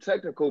want to get too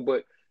technical,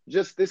 but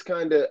just this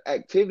kind of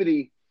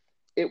activity,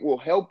 it will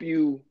help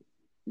you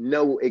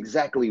know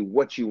exactly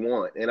what you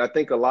want. And I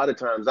think a lot of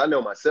times, I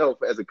know myself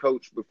as a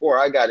coach before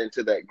I got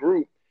into that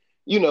group,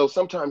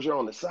 sometimes you're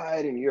on the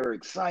side and you're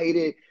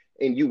excited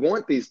and you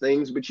want these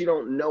things, but you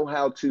don't know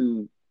how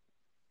to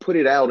put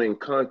it out in a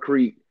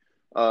concrete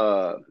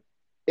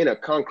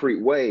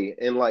way.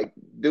 And like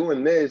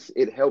doing this,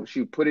 it helps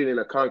you put it in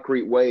a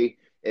concrete way.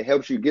 It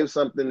helps you give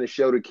something to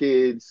show the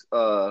kids,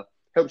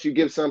 helps you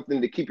give something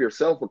to keep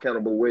yourself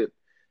accountable with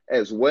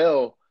as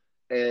well.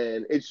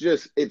 And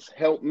it's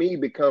helped me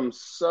become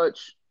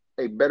such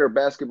a better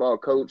basketball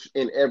coach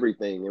in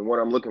everything and what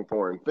I'm looking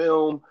for in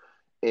film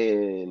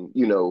and,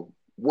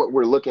 what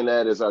we're looking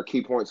at as our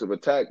key points of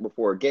attack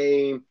before a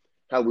game,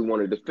 how we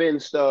want to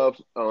defend stuff,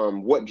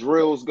 what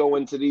drills go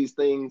into these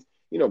things.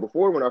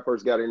 Before when I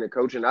first got into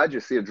coaching, I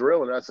just see a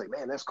drill and I'd say,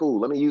 man, that's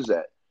cool. Let me use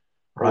that.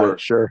 Right, Or,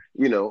 sure.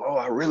 oh,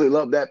 I really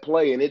love that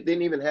play. And it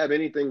didn't even have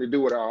anything to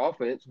do with our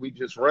offense. We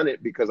just run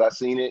it because I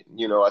seen it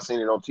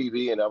on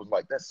TV and I was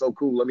like, that's so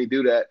cool. Let me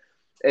do that.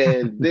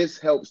 And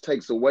this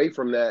takes away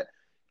from that.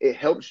 It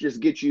helps just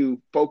get you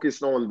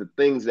focused on the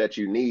things that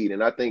you need.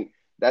 And I think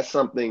that's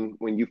something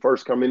when you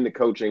first come into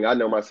coaching, I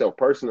know myself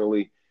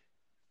personally,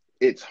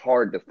 it's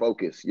hard to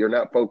focus. You're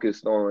not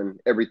focused on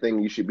everything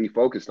you should be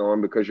focused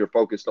on because you're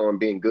focused on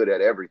being good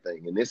at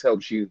everything. And this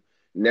helps you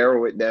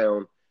narrow it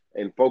down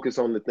and focus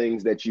on the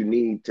things that you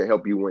need to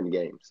help you win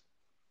games.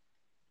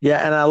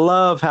 Yeah, and I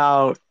love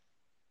how,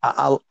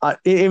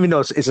 even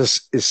though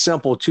it's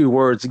simple 2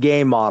 words,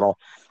 game model,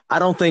 I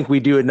don't think we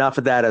do enough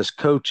of that as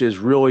coaches,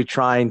 really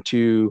trying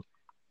to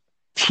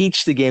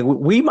teach the game.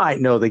 We might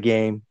know the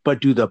game,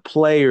 but do the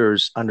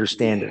players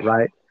understand it,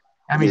 right?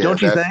 I mean,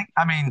 don't you think?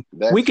 I mean,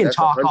 we can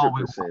talk all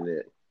we want.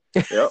 It.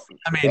 Yep.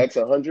 I mean, that's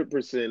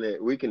 100%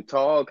 it. We can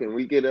talk and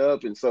we get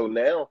up. And so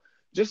now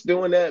just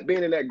doing that,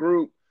 being in that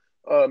group,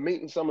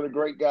 meeting some of the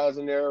great guys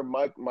in there,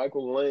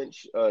 Michael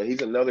Lynch,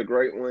 he's another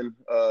great one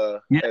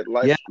at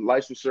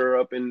Leicester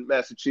up in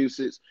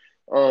Massachusetts.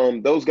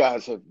 Those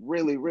guys have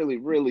really, really,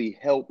 really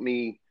helped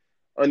me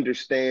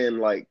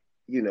understand,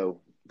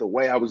 the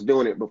way I was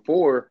doing it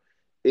before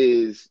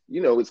is,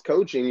 it's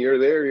coaching. You're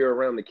there, you're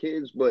around the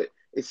kids, but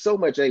it's so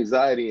much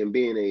anxiety in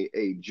being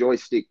a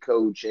joystick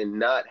coach and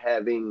not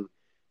having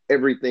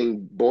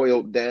everything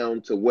boiled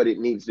down to what it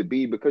needs to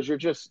be, because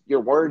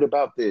you're worried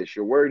about this,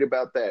 you're worried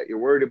about that, you're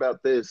worried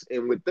about this.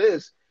 And with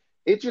this,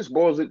 it just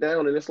boils it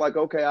down, and it's like,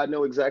 okay, I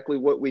know exactly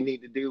what we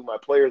need to do. My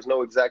players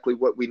know exactly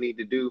what we need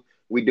to do.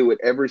 We do it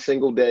every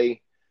single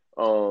day,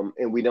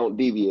 and we don't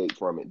deviate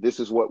from it.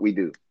 This is what we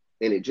do,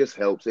 and it just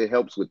helps. It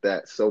helps with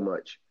that so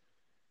much.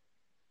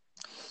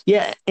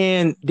 Yeah.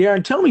 And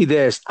Darren, tell me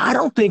this. I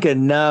don't think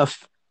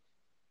enough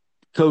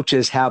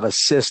coaches have a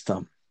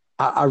system.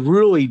 I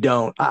really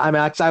don't. I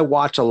mean, I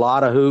watch a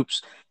lot of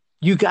hoops.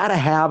 You got to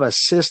have a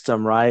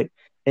system, right?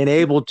 And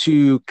able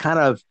to kind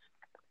of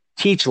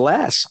teach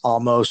less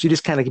almost. You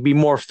just kind of be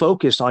more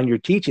focused on your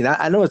teaching.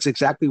 I know it's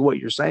exactly what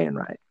you're saying,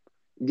 right?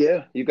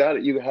 Yeah, you got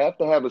it. You have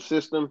to have a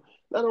system,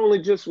 not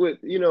only just with,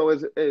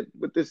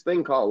 with this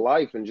thing called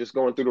life and just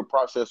going through the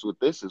process with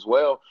this as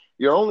well.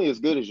 You're only as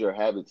good as your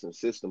habits and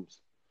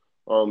systems.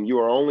 You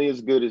are only as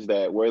good as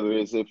that, whether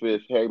it's if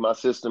hey, my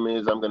system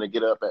is I'm going to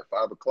get up at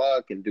 5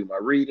 o'clock and do my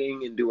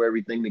reading and do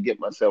everything to get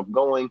myself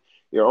going.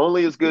 You're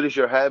only as good as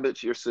your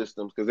habits, your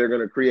systems, because they're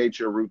going to create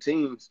your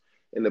routines.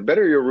 And the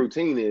better your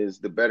routine is,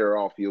 the better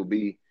off you'll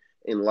be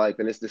in life.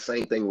 And it's the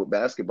same thing with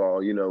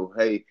basketball.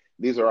 Hey,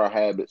 these are our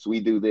habits. We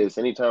do this.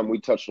 Anytime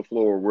we touch the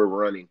floor, we're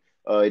running.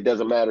 It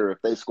doesn't matter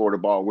if they score the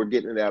ball. We're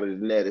getting it out of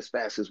the net as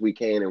fast as we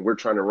can, and we're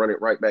trying to run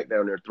it right back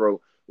down their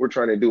throat. We're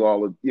trying to do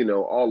all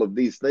of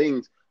these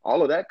things.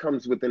 All of that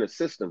comes within a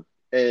system.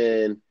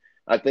 And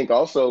I think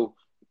also,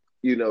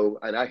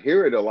 and I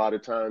hear it a lot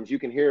of times, you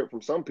can hear it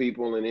from some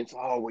people, and it's,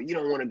 oh, well, you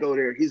don't want to go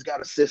there. He's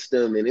got a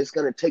system, and it's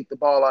going to take the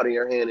ball out of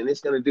your hand, and it's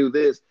going to do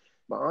this.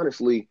 But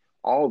honestly,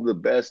 all of the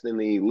best in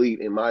the elite,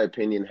 in my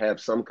opinion, have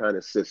some kind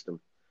of system.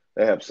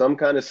 They have some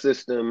kind of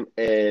system.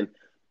 And,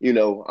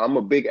 I'm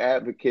a big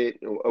advocate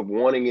of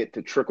wanting it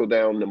to trickle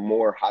down to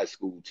more high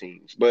school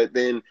teams. But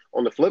then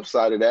on the flip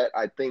side of that,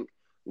 I think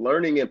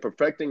learning and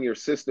perfecting your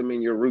system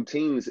and your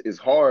routines is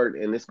hard.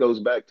 And this goes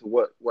back to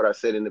what I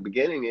said in the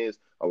beginning, is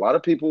a lot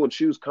of people will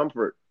choose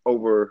comfort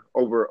over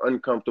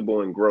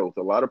uncomfortable and growth.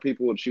 A lot of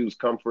people will choose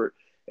comfort.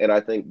 And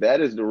I think that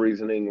is the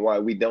reasoning why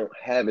we don't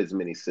have as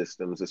many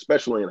systems,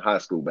 especially in high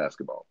school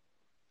basketball.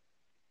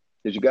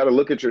 Because you got to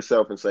look at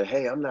yourself and say,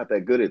 hey, I'm not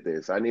that good at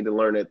this. I need to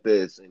learn at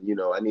this. And,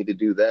 I need to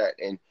do that.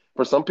 And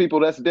for some people,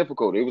 that's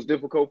difficult. It was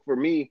difficult for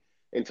me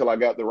until I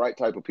got the right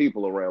type of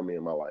people around me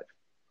in my life.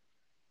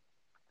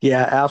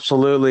 Yeah,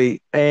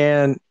 absolutely.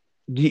 And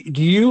do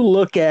you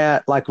look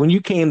at, like, when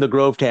you came to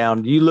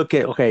Grovetown, do you look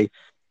at, okay,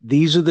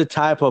 these are the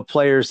type of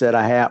players that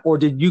I have, or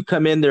did you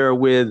come in there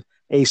with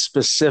a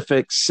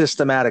specific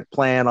systematic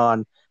plan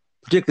on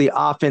particularly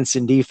offense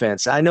and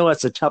defense? I know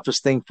that's the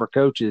toughest thing for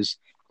coaches.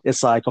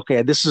 It's like,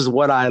 okay, this is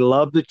what I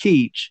love to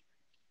teach,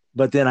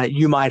 but then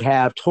you might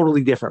have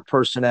totally different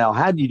personnel.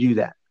 How do you do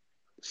that?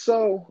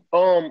 So,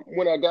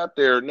 when I got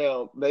there,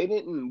 now they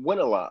didn't win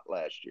a lot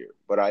last year,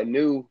 but I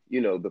knew,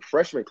 the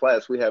freshman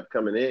class we have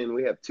coming in,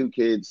 we have two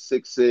kids,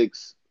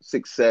 6'6",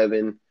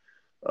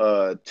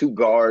 6'7", two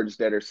guards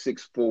that are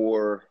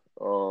 6'4",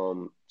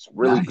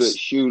 really Nice. good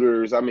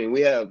shooters. I mean,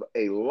 we have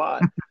a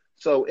lot.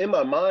 So in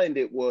my mind,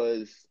 it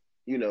was,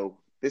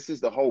 this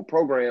is the whole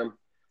program,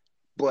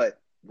 but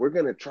we're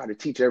going to try to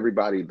teach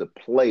everybody to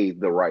play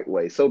the right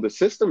way. So the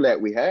system that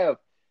we have,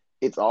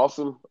 it's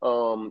awesome.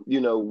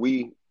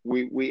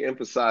 We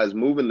emphasize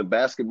moving the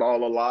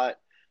basketball a lot,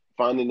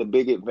 finding the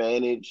big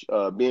advantage,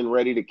 being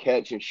ready to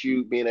catch and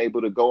shoot, being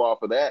able to go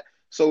off of that.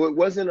 So it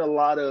wasn't a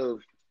lot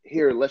of,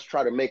 here, let's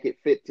try to make it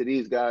fit to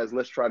these guys.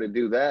 Let's try to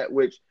do that,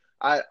 which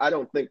I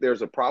don't think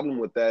there's a problem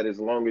with that, as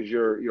long as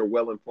you're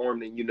well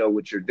informed and you know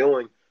what you're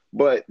doing.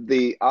 But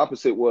the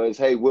opposite was,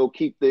 hey, we'll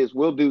keep this,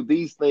 we'll do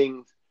these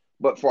things,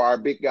 but for our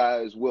big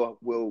guys,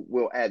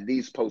 we'll add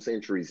these post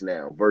entries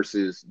now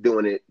versus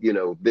doing it,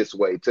 this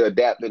way to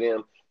adapt to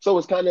them. So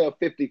it's kind of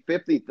a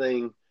 50-50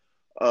 thing,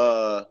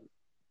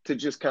 to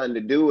just kind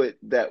of do it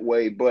that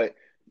way. But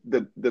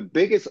the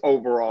biggest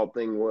overall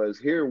thing was,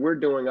 here we're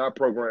doing our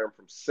program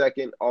from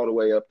second all the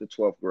way up to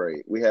 12th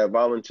grade. We have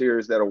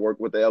volunteers that'll work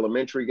with the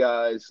elementary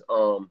guys.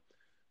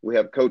 We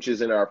have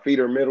coaches in our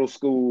feeder middle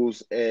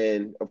schools.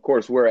 And of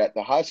course, we're at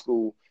the high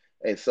school.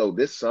 And so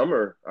this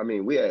summer, I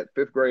mean, we had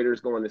fifth graders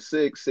going to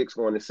sixth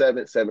going to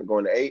seventh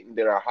going to eighth, and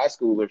then our high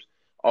schoolers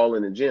all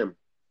in the gym.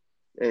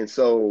 And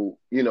so,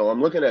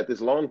 I'm looking at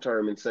this long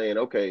term and saying,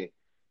 okay,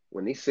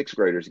 when these sixth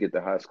graders get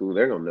to high school,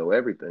 they're going to know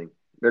everything.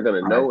 They're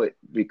going to know it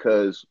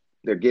because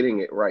they're getting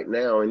it right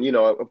now. And,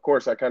 of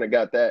course, I kind of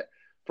got that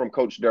from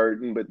Coach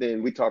Durden, but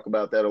then we talk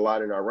about that a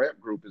lot in our ramp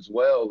group as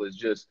well. Is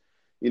just,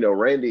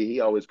 Randy, he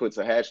always puts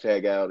a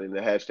hashtag out, and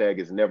the hashtag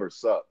is never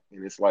suck.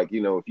 And it's like,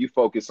 if you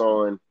focus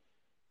on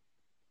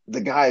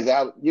the guys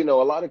out, a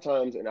lot of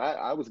times, and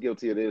I was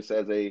guilty of this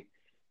as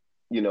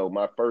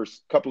my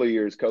first couple of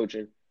years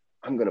coaching,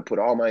 I'm going to put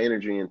all my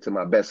energy into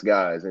my best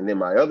guys. And then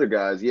my other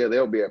guys,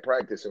 they'll be at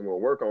practice and we'll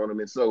work on them.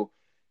 And so,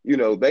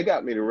 they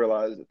got me to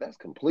realize that that's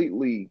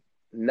completely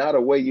not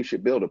a way you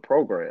should build a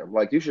program.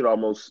 Like, you should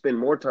almost spend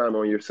more time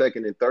on your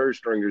second and third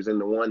stringers than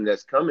the one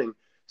that's coming,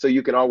 so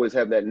you can always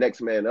have that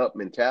next man up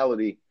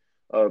mentality,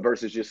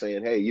 versus just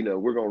saying, hey,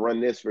 we're going to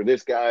run this for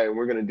this guy and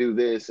we're going to do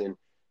this. And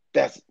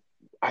that's,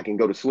 I can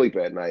go to sleep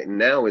at night. And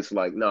now it's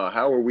like, no,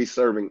 how are we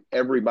serving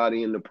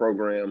everybody in the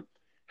program?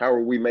 How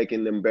are we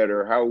making them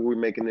better? How are we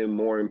making them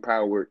more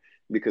empowered?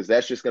 Because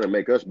that's just going to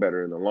make us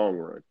better in the long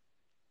run.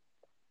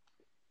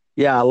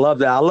 Yeah, I love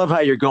that. I love how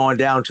you're going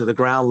down to the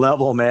ground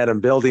level, man,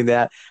 and building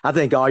that. I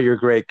think all your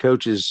great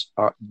coaches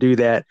do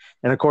that.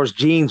 And of course,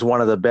 Gene's one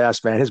of the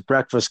best, man. His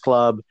breakfast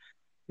club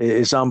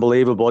is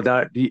unbelievable.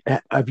 Now,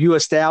 have you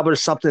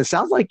established something? It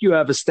sounds like you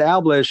have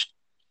established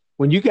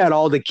when you got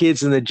all the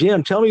kids in the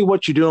gym. Tell me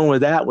what you're doing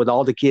with that, with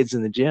all the kids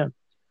in the gym.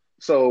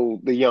 So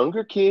the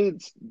younger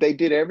kids, they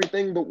did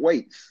everything but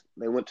weights.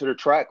 They went to the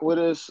track with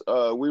us.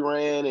 We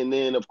ran. And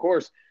then, of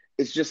course,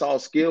 it's just all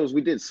skills. We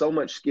did so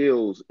much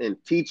skills and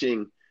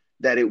teaching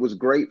that it was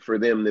great for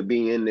them to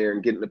be in there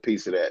and getting a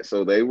piece of that.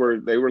 So they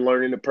were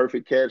learning the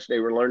perfect catch. They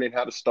were learning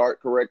how to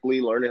start correctly,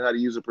 learning how to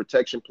use a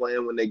protection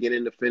plan when they get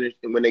into finish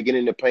and when they get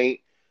into paint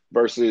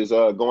versus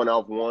going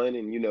off one.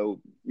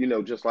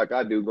 And, just like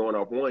I do, going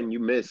off one, you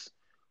miss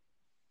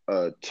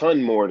a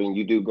ton more than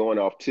you do going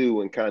off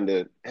two, and kind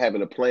of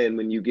having a plan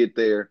when you get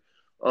there.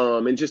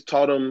 And just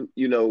taught them,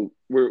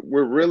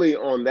 we're really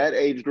on that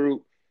age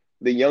group,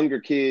 the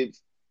younger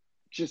kids,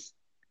 just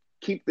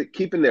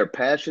keeping their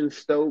passion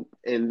stoked,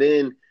 and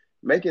then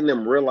making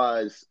them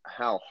realize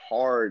how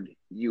hard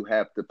you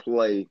have to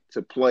play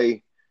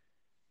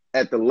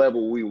at the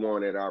level we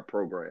want at our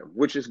program,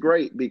 which is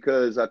great,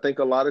 because I think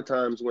a lot of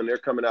times when they're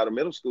coming out of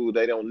middle school,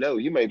 they don't know.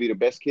 You may be the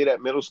best kid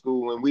at middle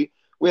school, and we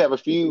have a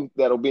few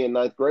that'll be in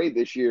ninth grade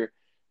this year.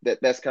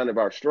 That's kind of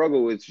our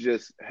struggle. It's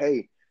just,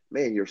 hey,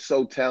 man, you're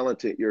so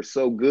talented, you're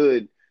so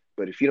good,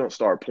 but if you don't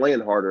start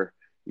playing harder,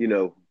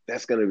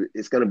 it's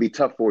gonna be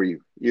tough for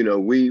you.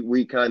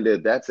 We kind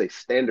of, that's a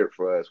standard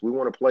for us. We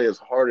want to play as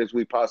hard as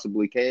we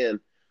possibly can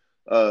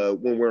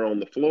when we're on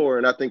the floor.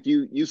 And I think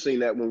you seen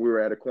that when we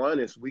were at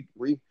Aquinas.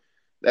 We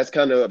that's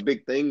kind of a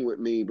big thing with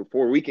me.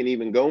 Before we can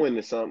even go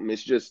into something,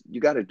 it's just, you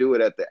got to do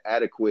it at the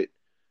adequate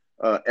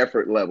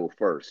effort level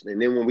first.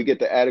 And then when we get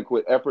the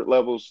adequate effort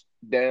levels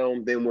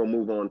down, then we'll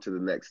move on to the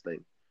next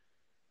thing.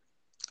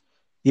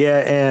 Yeah,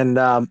 and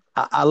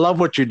I love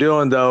what you're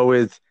doing, though,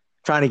 with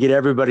trying to get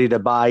everybody to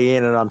buy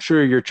in. And I'm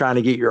sure you're trying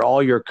to get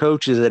all your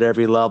coaches at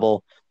every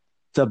level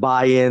to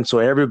buy in, so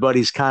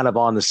everybody's kind of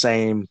on the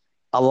same,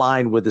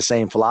 aligned with the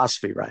same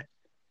philosophy, right?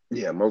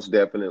 Yeah, most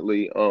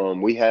definitely.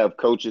 We have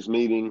coaches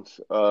meetings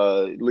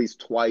at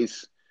least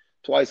twice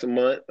a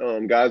month.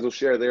 Guys will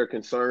share their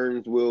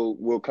concerns.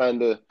 We'll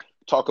kind of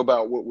talk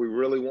about what we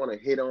really want to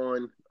hit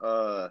on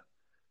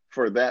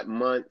for that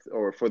month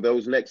or for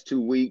those next 2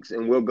 weeks,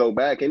 and we'll go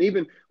back. And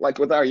even like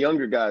with our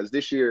younger guys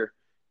this year,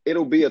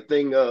 it'll be a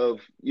thing of,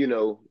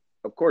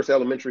 of course,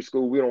 elementary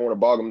school, we don't want to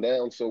bog them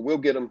down, so we'll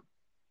get them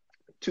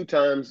 2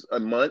 times a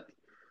month.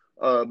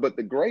 But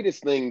the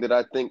greatest thing that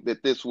I think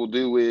that this will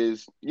do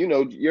is,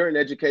 you're in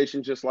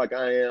education just like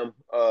I am,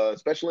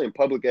 especially in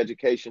public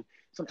education.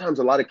 Sometimes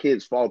a lot of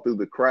kids fall through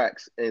the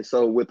cracks. And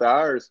so with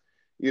ours,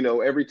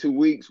 every 2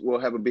 weeks we'll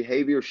have a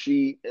behavior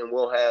sheet and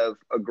we'll have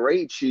a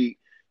grade sheet.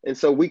 And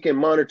so we can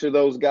monitor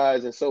those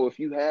guys. And so if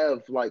you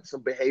have like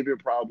some behavior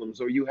problems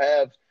or you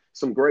have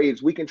some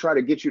grades, we can try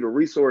to get you the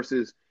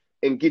resources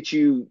and get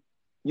you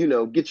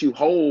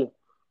whole,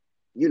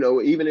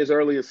 even as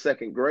early as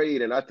second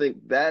grade. And I think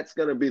that's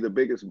going to be the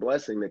biggest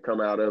blessing that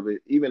come out of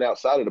it, even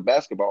outside of the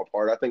basketball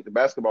part. I think the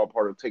basketball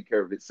part will take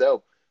care of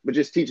itself, but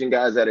just teaching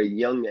guys at a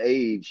young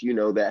age,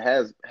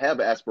 that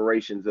have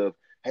aspirations of,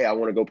 hey, I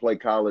want to go play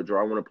college, or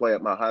I want to play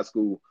at my high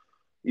school.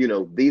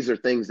 These are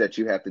things that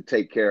you have to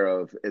take care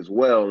of as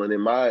well. And in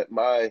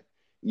my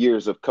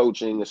years of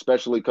coaching,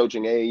 especially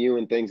coaching AAU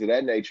and things of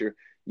that nature,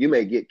 you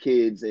may get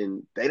kids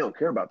and they don't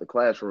care about the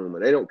classroom, or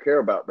they don't care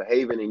about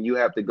behaving, and you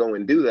have to go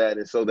and do that.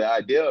 And so the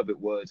idea of it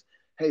was,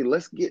 hey,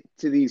 let's get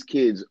to these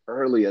kids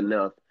early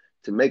enough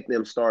to make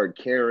them start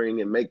caring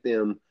and make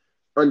them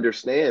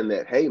understand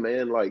that, hey,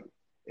 man, like,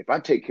 if I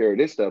take care of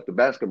this stuff, the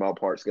basketball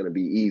part's going to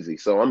be easy.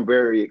 So I'm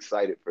very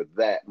excited for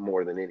that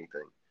more than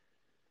anything.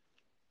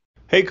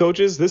 Hey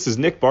coaches, this is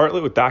Nick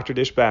Bartlett with Dr.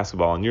 Dish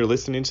Basketball, and you're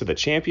listening to the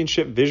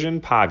Championship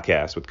Vision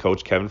podcast with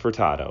Coach Kevin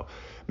Furtado.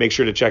 Make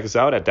sure to check us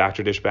out at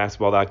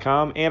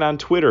drdishbasketball.com and on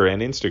Twitter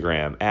and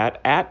Instagram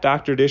at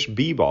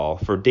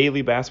drdishbball for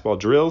daily basketball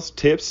drills,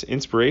 tips,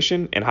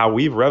 inspiration, and how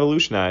we've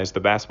revolutionized the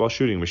basketball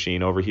shooting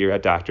machine over here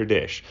at Dr.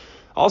 Dish.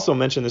 Also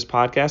mention this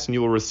podcast and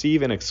you will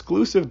receive an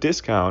exclusive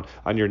discount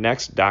on your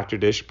next Dr.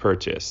 Dish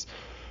purchase.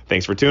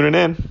 Thanks for tuning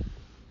in.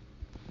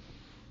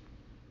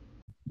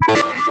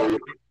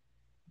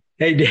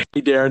 Hey,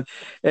 Darren.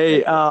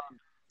 Hey,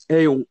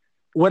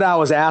 what I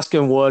was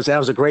asking was, that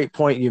was a great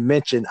point you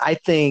mentioned. I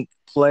think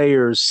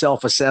players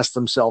self-assess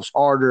themselves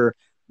harder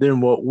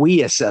than what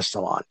we assess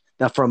them on.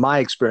 Now, from my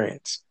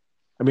experience,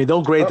 I mean,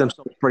 they'll grade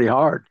themselves pretty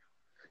hard.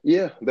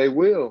 Yeah, they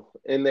will.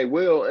 And I'm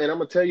going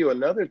to tell you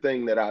another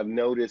thing that I've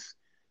noticed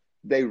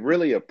they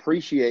really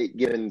appreciate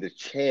given the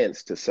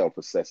chance to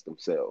self-assess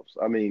themselves.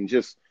 I mean,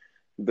 just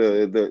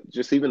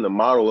just even the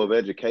model of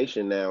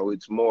education now,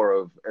 it's more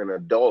of an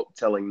adult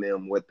telling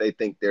them what they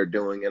think they're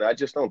doing. And I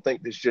just don't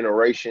think this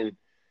generation,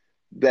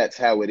 that's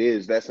how it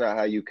is. That's not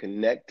how you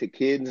connect to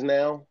kids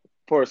now.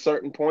 For a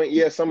certain point,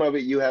 yeah, some of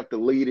it you have to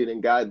lead it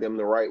and guide them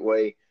the right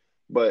way.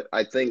 But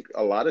I think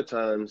a lot of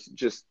times,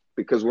 just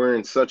because we're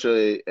in such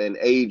an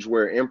age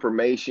where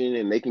information,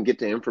 and they can get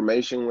to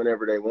information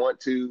whenever they want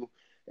to,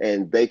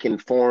 and they can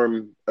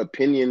form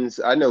opinions.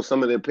 I know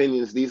some of the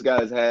opinions these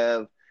guys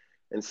have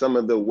and some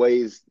of the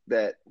ways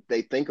that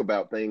they think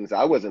about things.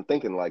 I wasn't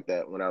thinking like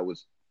that when I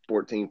was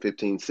 14,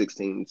 15,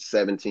 16,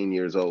 17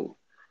 years old.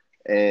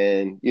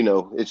 And,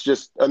 it's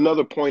just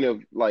another point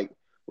of like,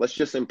 let's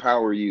just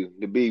empower you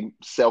to be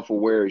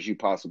self-aware as you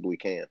possibly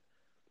can.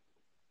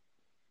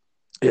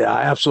 Yeah,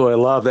 I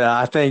absolutely love that.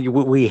 I think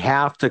we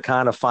have to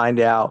kind of find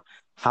out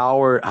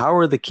how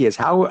are the kids,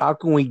 how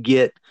can we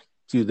get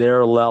to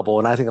their level?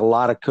 And I think a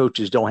lot of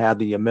coaches don't have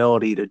the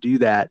ability to do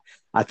that.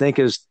 I think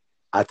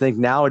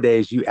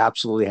nowadays you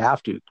absolutely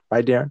have to,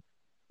 right, Darren?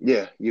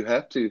 Yeah, you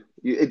have to.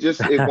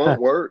 It won't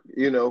work.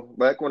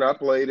 Back when I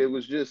played, it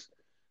was just,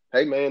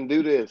 hey man,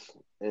 do this.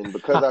 And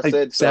because I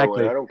said so, and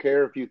Exactly. I don't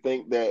care if you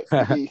think that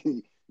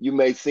you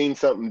may seen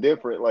something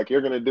different, like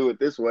you're going to do it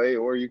this way,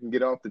 or you can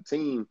get off the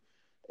team.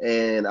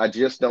 And I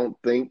just don't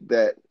think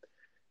that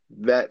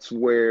that's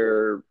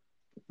where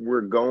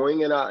we're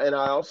going. And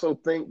I also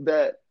think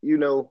that,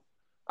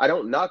 I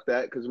don't knock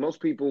that because most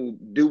people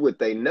do what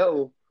they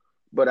know.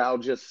 But I'll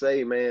just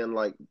say, man,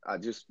 like I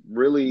just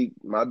really,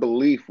 my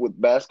belief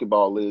with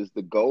basketball is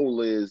the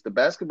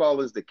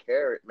basketball is the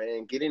carrot,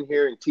 man. Get in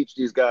here and teach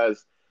these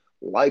guys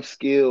life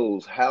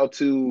skills, how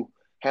to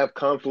have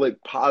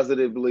conflict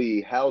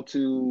positively, how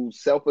to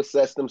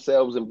self-assess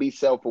themselves and be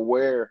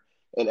self-aware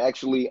and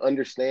actually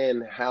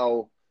understand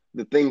how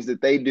the things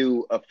that they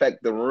do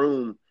affect the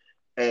room.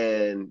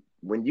 And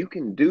when you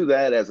can do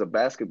that as a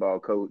basketball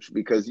coach,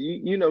 because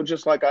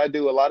just like I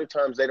do, a lot of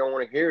times they don't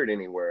want to hear it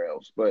anywhere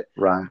else. But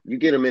Right. you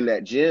get them in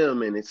that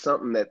gym and it's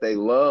something that they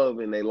love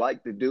and they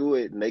like to do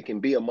it, and they can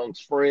be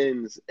amongst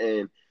friends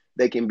and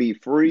they can be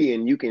free,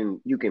 and you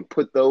can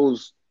put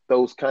those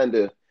kind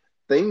of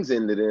things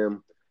into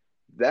them.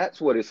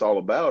 That's what it's all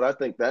about. I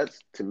think that's,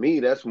 to me,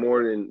 that's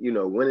more than,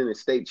 winning a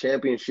state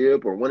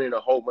championship or winning a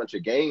whole bunch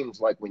of games.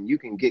 Like when you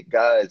can get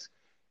guys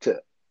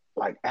to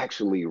like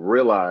actually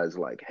realize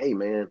like, hey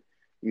man,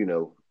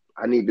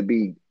 I need to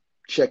be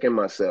checking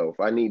myself.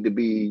 I need to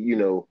be,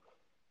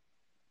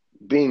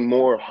 being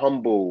more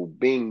humble,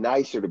 being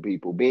nicer to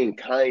people, being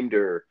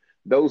kinder,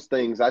 those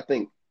things. I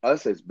think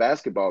us as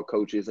basketball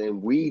coaches,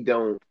 and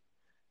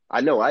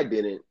I know I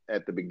didn't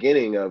at the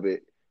beginning of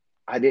it,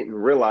 I didn't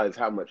realize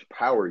how much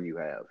power you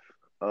have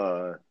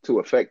to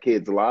affect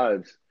kids'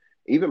 lives,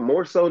 even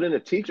more so than a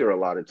teacher a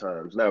lot of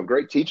times. Now,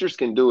 great teachers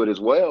can do it as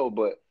well,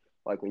 but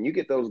like when you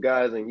get those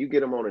guys and you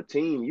get them on a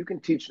team, you can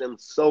teach them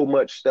so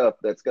much stuff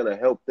that's going to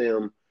help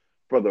them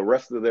for the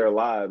rest of their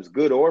lives,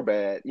 good or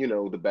bad.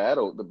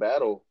 The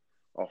battle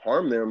will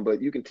harm them,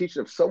 but you can teach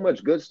them so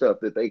much good stuff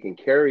that they can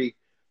carry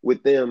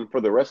with them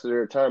for the rest of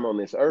their time on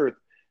this earth.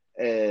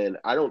 And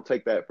I don't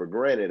take that for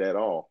granted at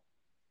all.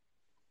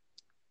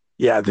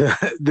 Yeah,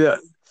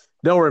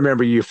 they'll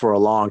remember you for a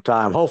long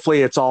time.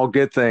 Hopefully, it's all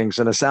good things.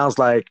 And it sounds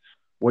like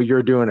what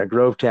you're doing at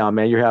Grovetown,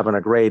 man, you're having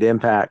a great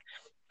impact.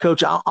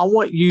 Coach, I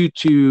want you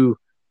to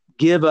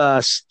give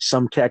us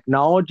some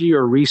technology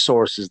or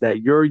resources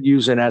that you're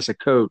using as a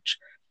coach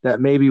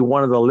that maybe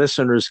one of the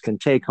listeners can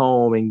take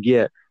home and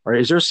get. Or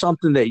is there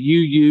something that you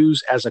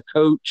use as a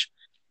coach,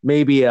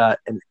 maybe an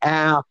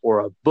app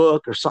or a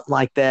book or something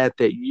like that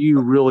that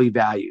you really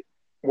value?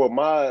 Well,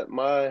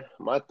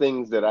 my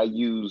things that I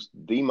use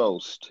the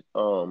most,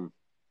 of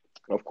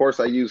course,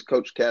 I use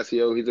Coach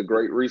Cassio. He's a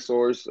great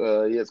resource.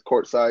 He has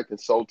Courtside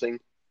Consulting.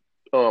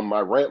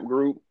 My ramp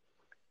group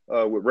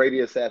with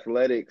Radius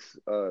Athletics.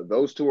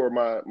 Those two are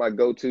my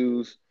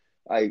go-tos.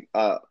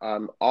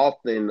 I'm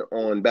often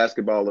on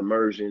Basketball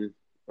Immersion,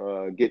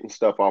 getting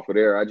stuff off of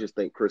there. I just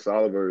think Chris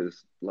Oliver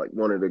is like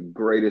one of the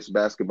greatest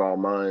basketball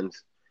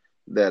minds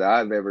that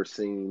I've ever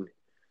seen.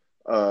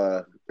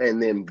 And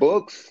then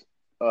books.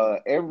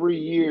 Every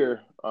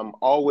year, I'm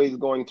always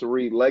going to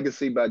read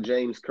Legacy by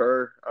James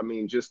Kerr. I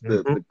mean, just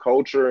the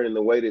culture and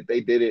the way that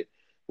they did it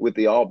with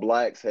the All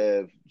Blacks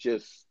have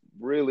just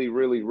really,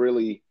 really,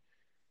 really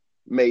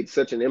made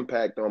such an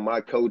impact on my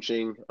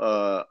coaching.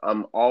 I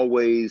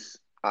always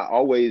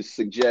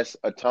suggest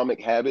Atomic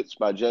Habits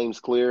by James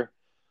Clear.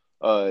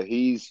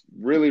 He's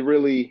really,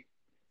 really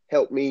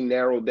helped me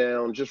narrow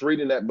down. Just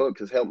reading that book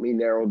has helped me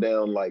narrow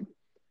down like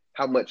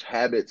how much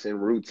habits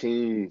and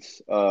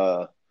routines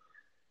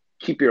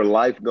keep your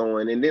life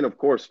going. And then of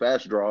course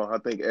Fast Draw. I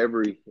think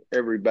every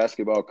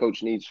basketball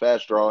coach needs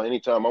Fast Draw.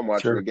 Anytime I'm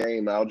watching a Sure.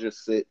 game, I'll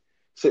just sit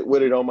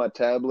with it on my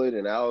tablet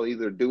and I'll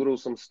either doodle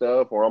some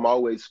stuff or I'm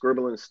always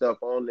scribbling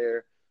stuff on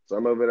there.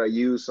 Some of it I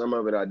use, some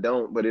of it I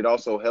don't, but it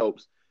also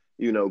helps,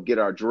 get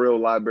our drill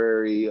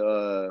library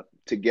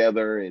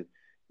together and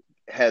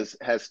has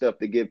stuff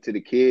to give to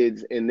the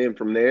kids. And then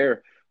from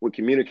there, with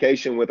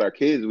communication with our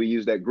kids, we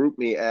use that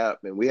GroupMe app,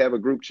 and we have a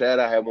group chat.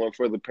 I have one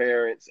for the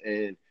parents,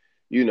 and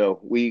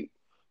we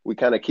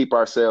kind of keep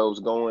ourselves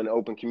going,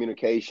 open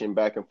communication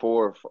back and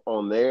forth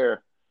on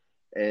there.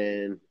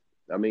 And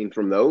I mean,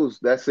 from those,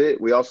 that's it.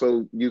 We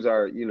also use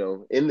our,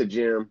 in the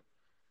gym,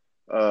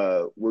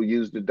 we'll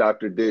use the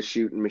Dr. Dish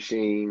shooting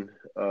machine,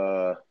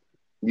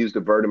 use the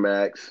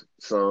Vertimax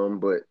some,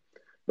 but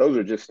those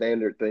are just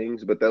standard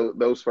things. But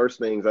those first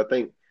things, I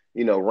think,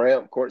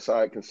 ramp,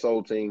 courtside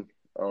consulting,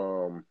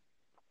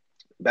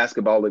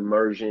 basketball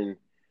immersion,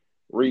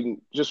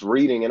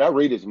 reading. And I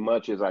read as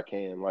much as I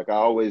can. Like, I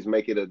always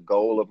make it a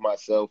goal of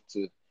myself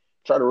to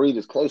try to read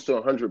as close to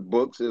 100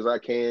 books as I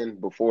can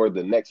before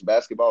the next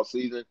basketball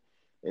season.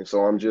 And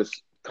so I'm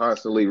just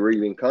constantly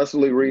reading,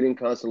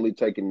 constantly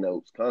taking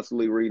notes,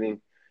 constantly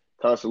reading,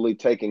 constantly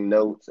taking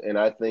notes. And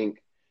I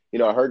think,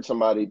 I heard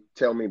somebody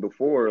tell me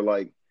before,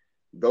 like,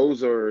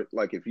 those are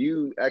like, if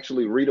you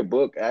actually read a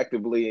book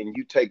actively and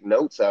you take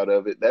notes out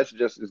of it, that's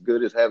just as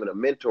good as having a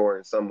mentor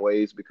in some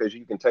ways, because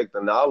you can take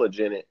the knowledge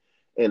in it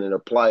and then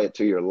apply it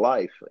to your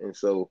life. And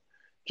so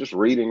just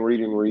reading.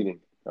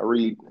 I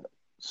read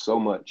so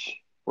much.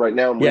 Right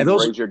now I'm reading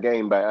Raise Your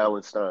Game by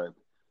Alan Stein.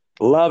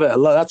 Love it.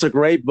 That's a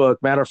great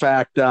book. Matter of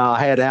fact, I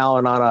had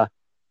Alan on a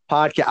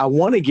podcast. I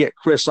want to get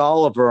Chris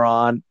Oliver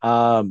on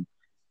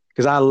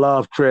because I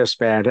love Chris,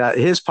 man.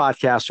 His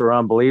podcasts are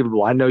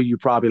unbelievable. I know you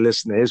probably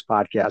listen to his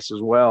podcast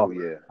as well. Oh,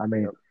 yeah. I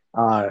mean,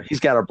 he's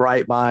got a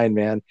bright mind,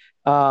 man.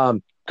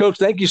 Coach,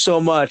 thank you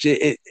so much.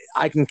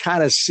 I can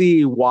kind of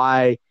see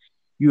why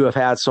you have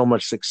had so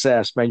much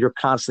success, man. You're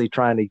constantly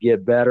trying to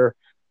get better.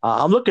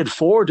 I'm looking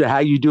forward to how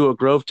you do at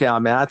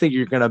Grovetown, man. I think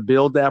you're going to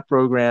build that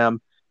program.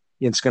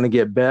 It's going to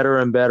get better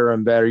and better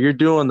and better. You're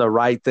doing the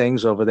right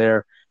things over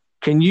there.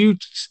 Can you,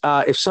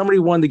 if somebody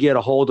wanted to get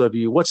a hold of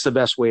you, what's the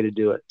best way to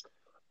do it?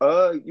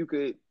 You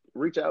could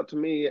reach out to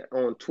me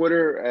on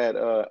Twitter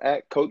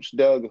at Coach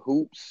Doug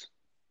Hoops.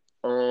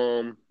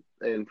 And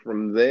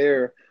from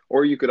there,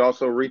 or you could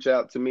also reach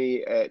out to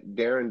me at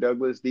Darren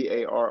Douglas,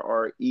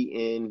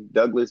 Darren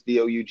Douglas,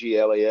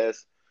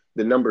 Douglas,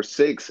 the number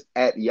 6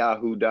 at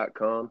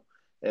yahoo.com.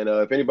 And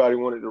if anybody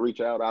wanted to reach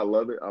out, I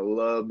love it. I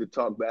love to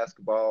talk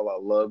basketball. I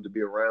love to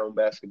be around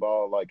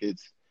basketball. Like, it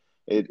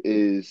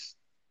is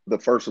the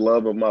first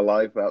love of my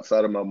life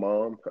outside of my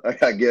mom,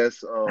 I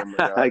guess.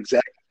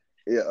 Exactly.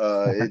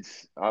 Yeah,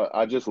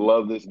 I just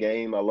love this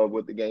game. I love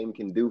what the game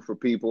can do for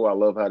people. I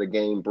love how the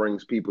game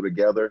brings people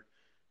together.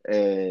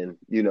 And,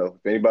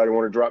 if anybody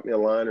want to drop me a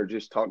line or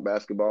just talk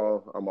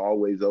basketball, I'm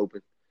always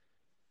open.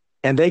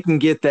 And they can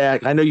get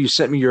that. I know you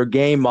sent me your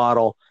game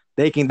model.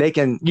 You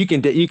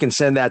can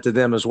send that to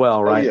them as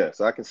well, right? Oh,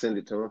 yes, I can send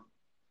it to them.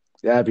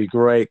 That'd be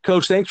great.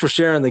 Coach, thanks for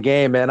sharing the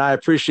game, man. I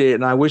appreciate it,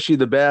 and I wish you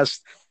the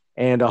best.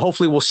 And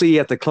hopefully we'll see you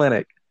at the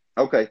clinic.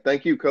 Okay.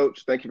 Thank you,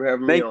 Coach. Thank you for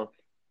having me on.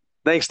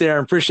 Thanks,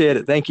 Darren. Appreciate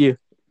it. Thank you.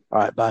 All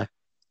right, bye.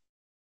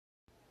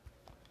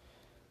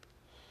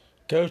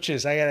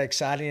 Coaches, I got an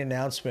exciting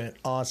announcement.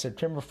 On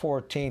September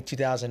 14th,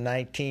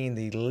 2019,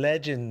 the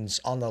Legends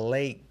on the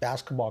Lake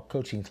Basketball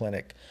Coaching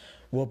Clinic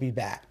will be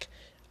back.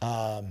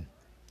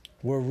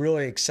 We're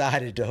really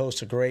excited to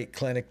host a great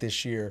clinic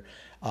this year.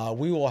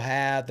 We will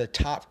have the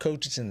top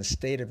coaches in the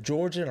state of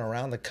Georgia and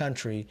around the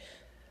country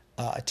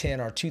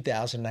attend our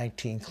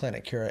 2019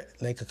 clinic here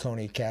at Lake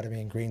Oconee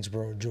Academy in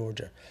Greensboro,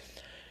 Georgia.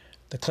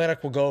 The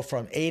clinic will go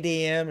from 8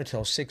 a.m.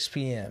 until 6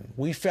 p.m.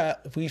 We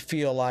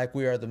feel like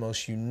we are the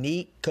most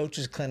unique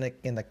coaches clinic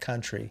in the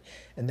country,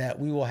 and that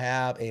we will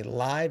have a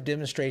live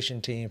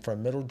demonstration team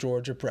from Middle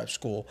Georgia Prep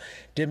School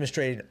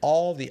demonstrating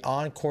all the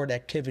on-court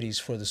activities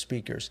for the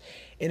speakers.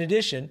 In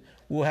addition,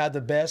 we'll have the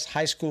best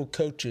high school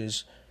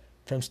coaches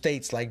from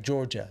states like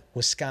Georgia,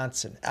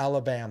 Wisconsin,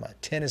 Alabama,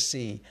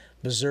 Tennessee,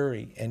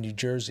 Missouri, and New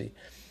Jersey.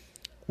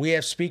 We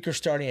have speakers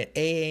starting at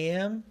 8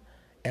 a.m.,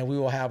 and we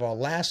will have our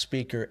last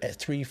speaker at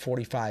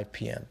 3:45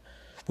 p.m.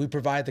 We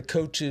provide the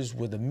coaches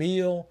with a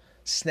meal,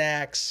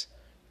 snacks,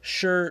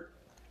 shirt,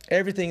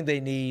 everything they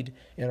need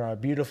in our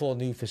beautiful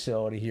new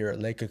facility here at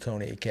Lake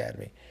Oconee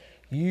Academy.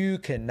 You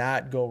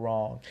cannot go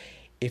wrong.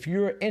 If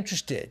you're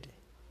interested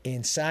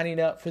in signing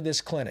up for this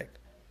clinic,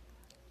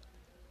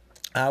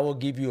 I will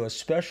give you a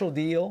special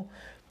deal.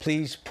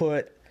 Please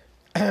put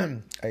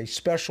a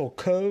special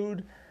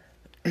code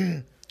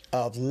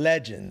of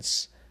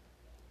Legends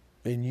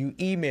and you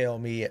email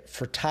me at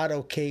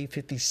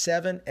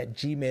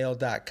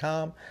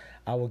furtadok57@gmail.com.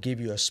 I will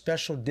give you a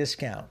special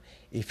discount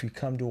if you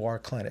come to our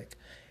clinic.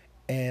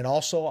 And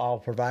also, I'll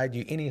provide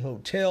you any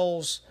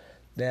hotels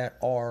that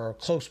are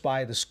close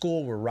by the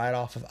school. We're right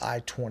off of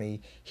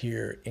I-20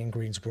 here in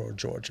Greensboro,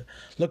 Georgia.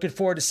 Looking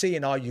forward to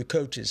seeing all you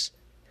coaches.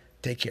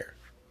 Take care.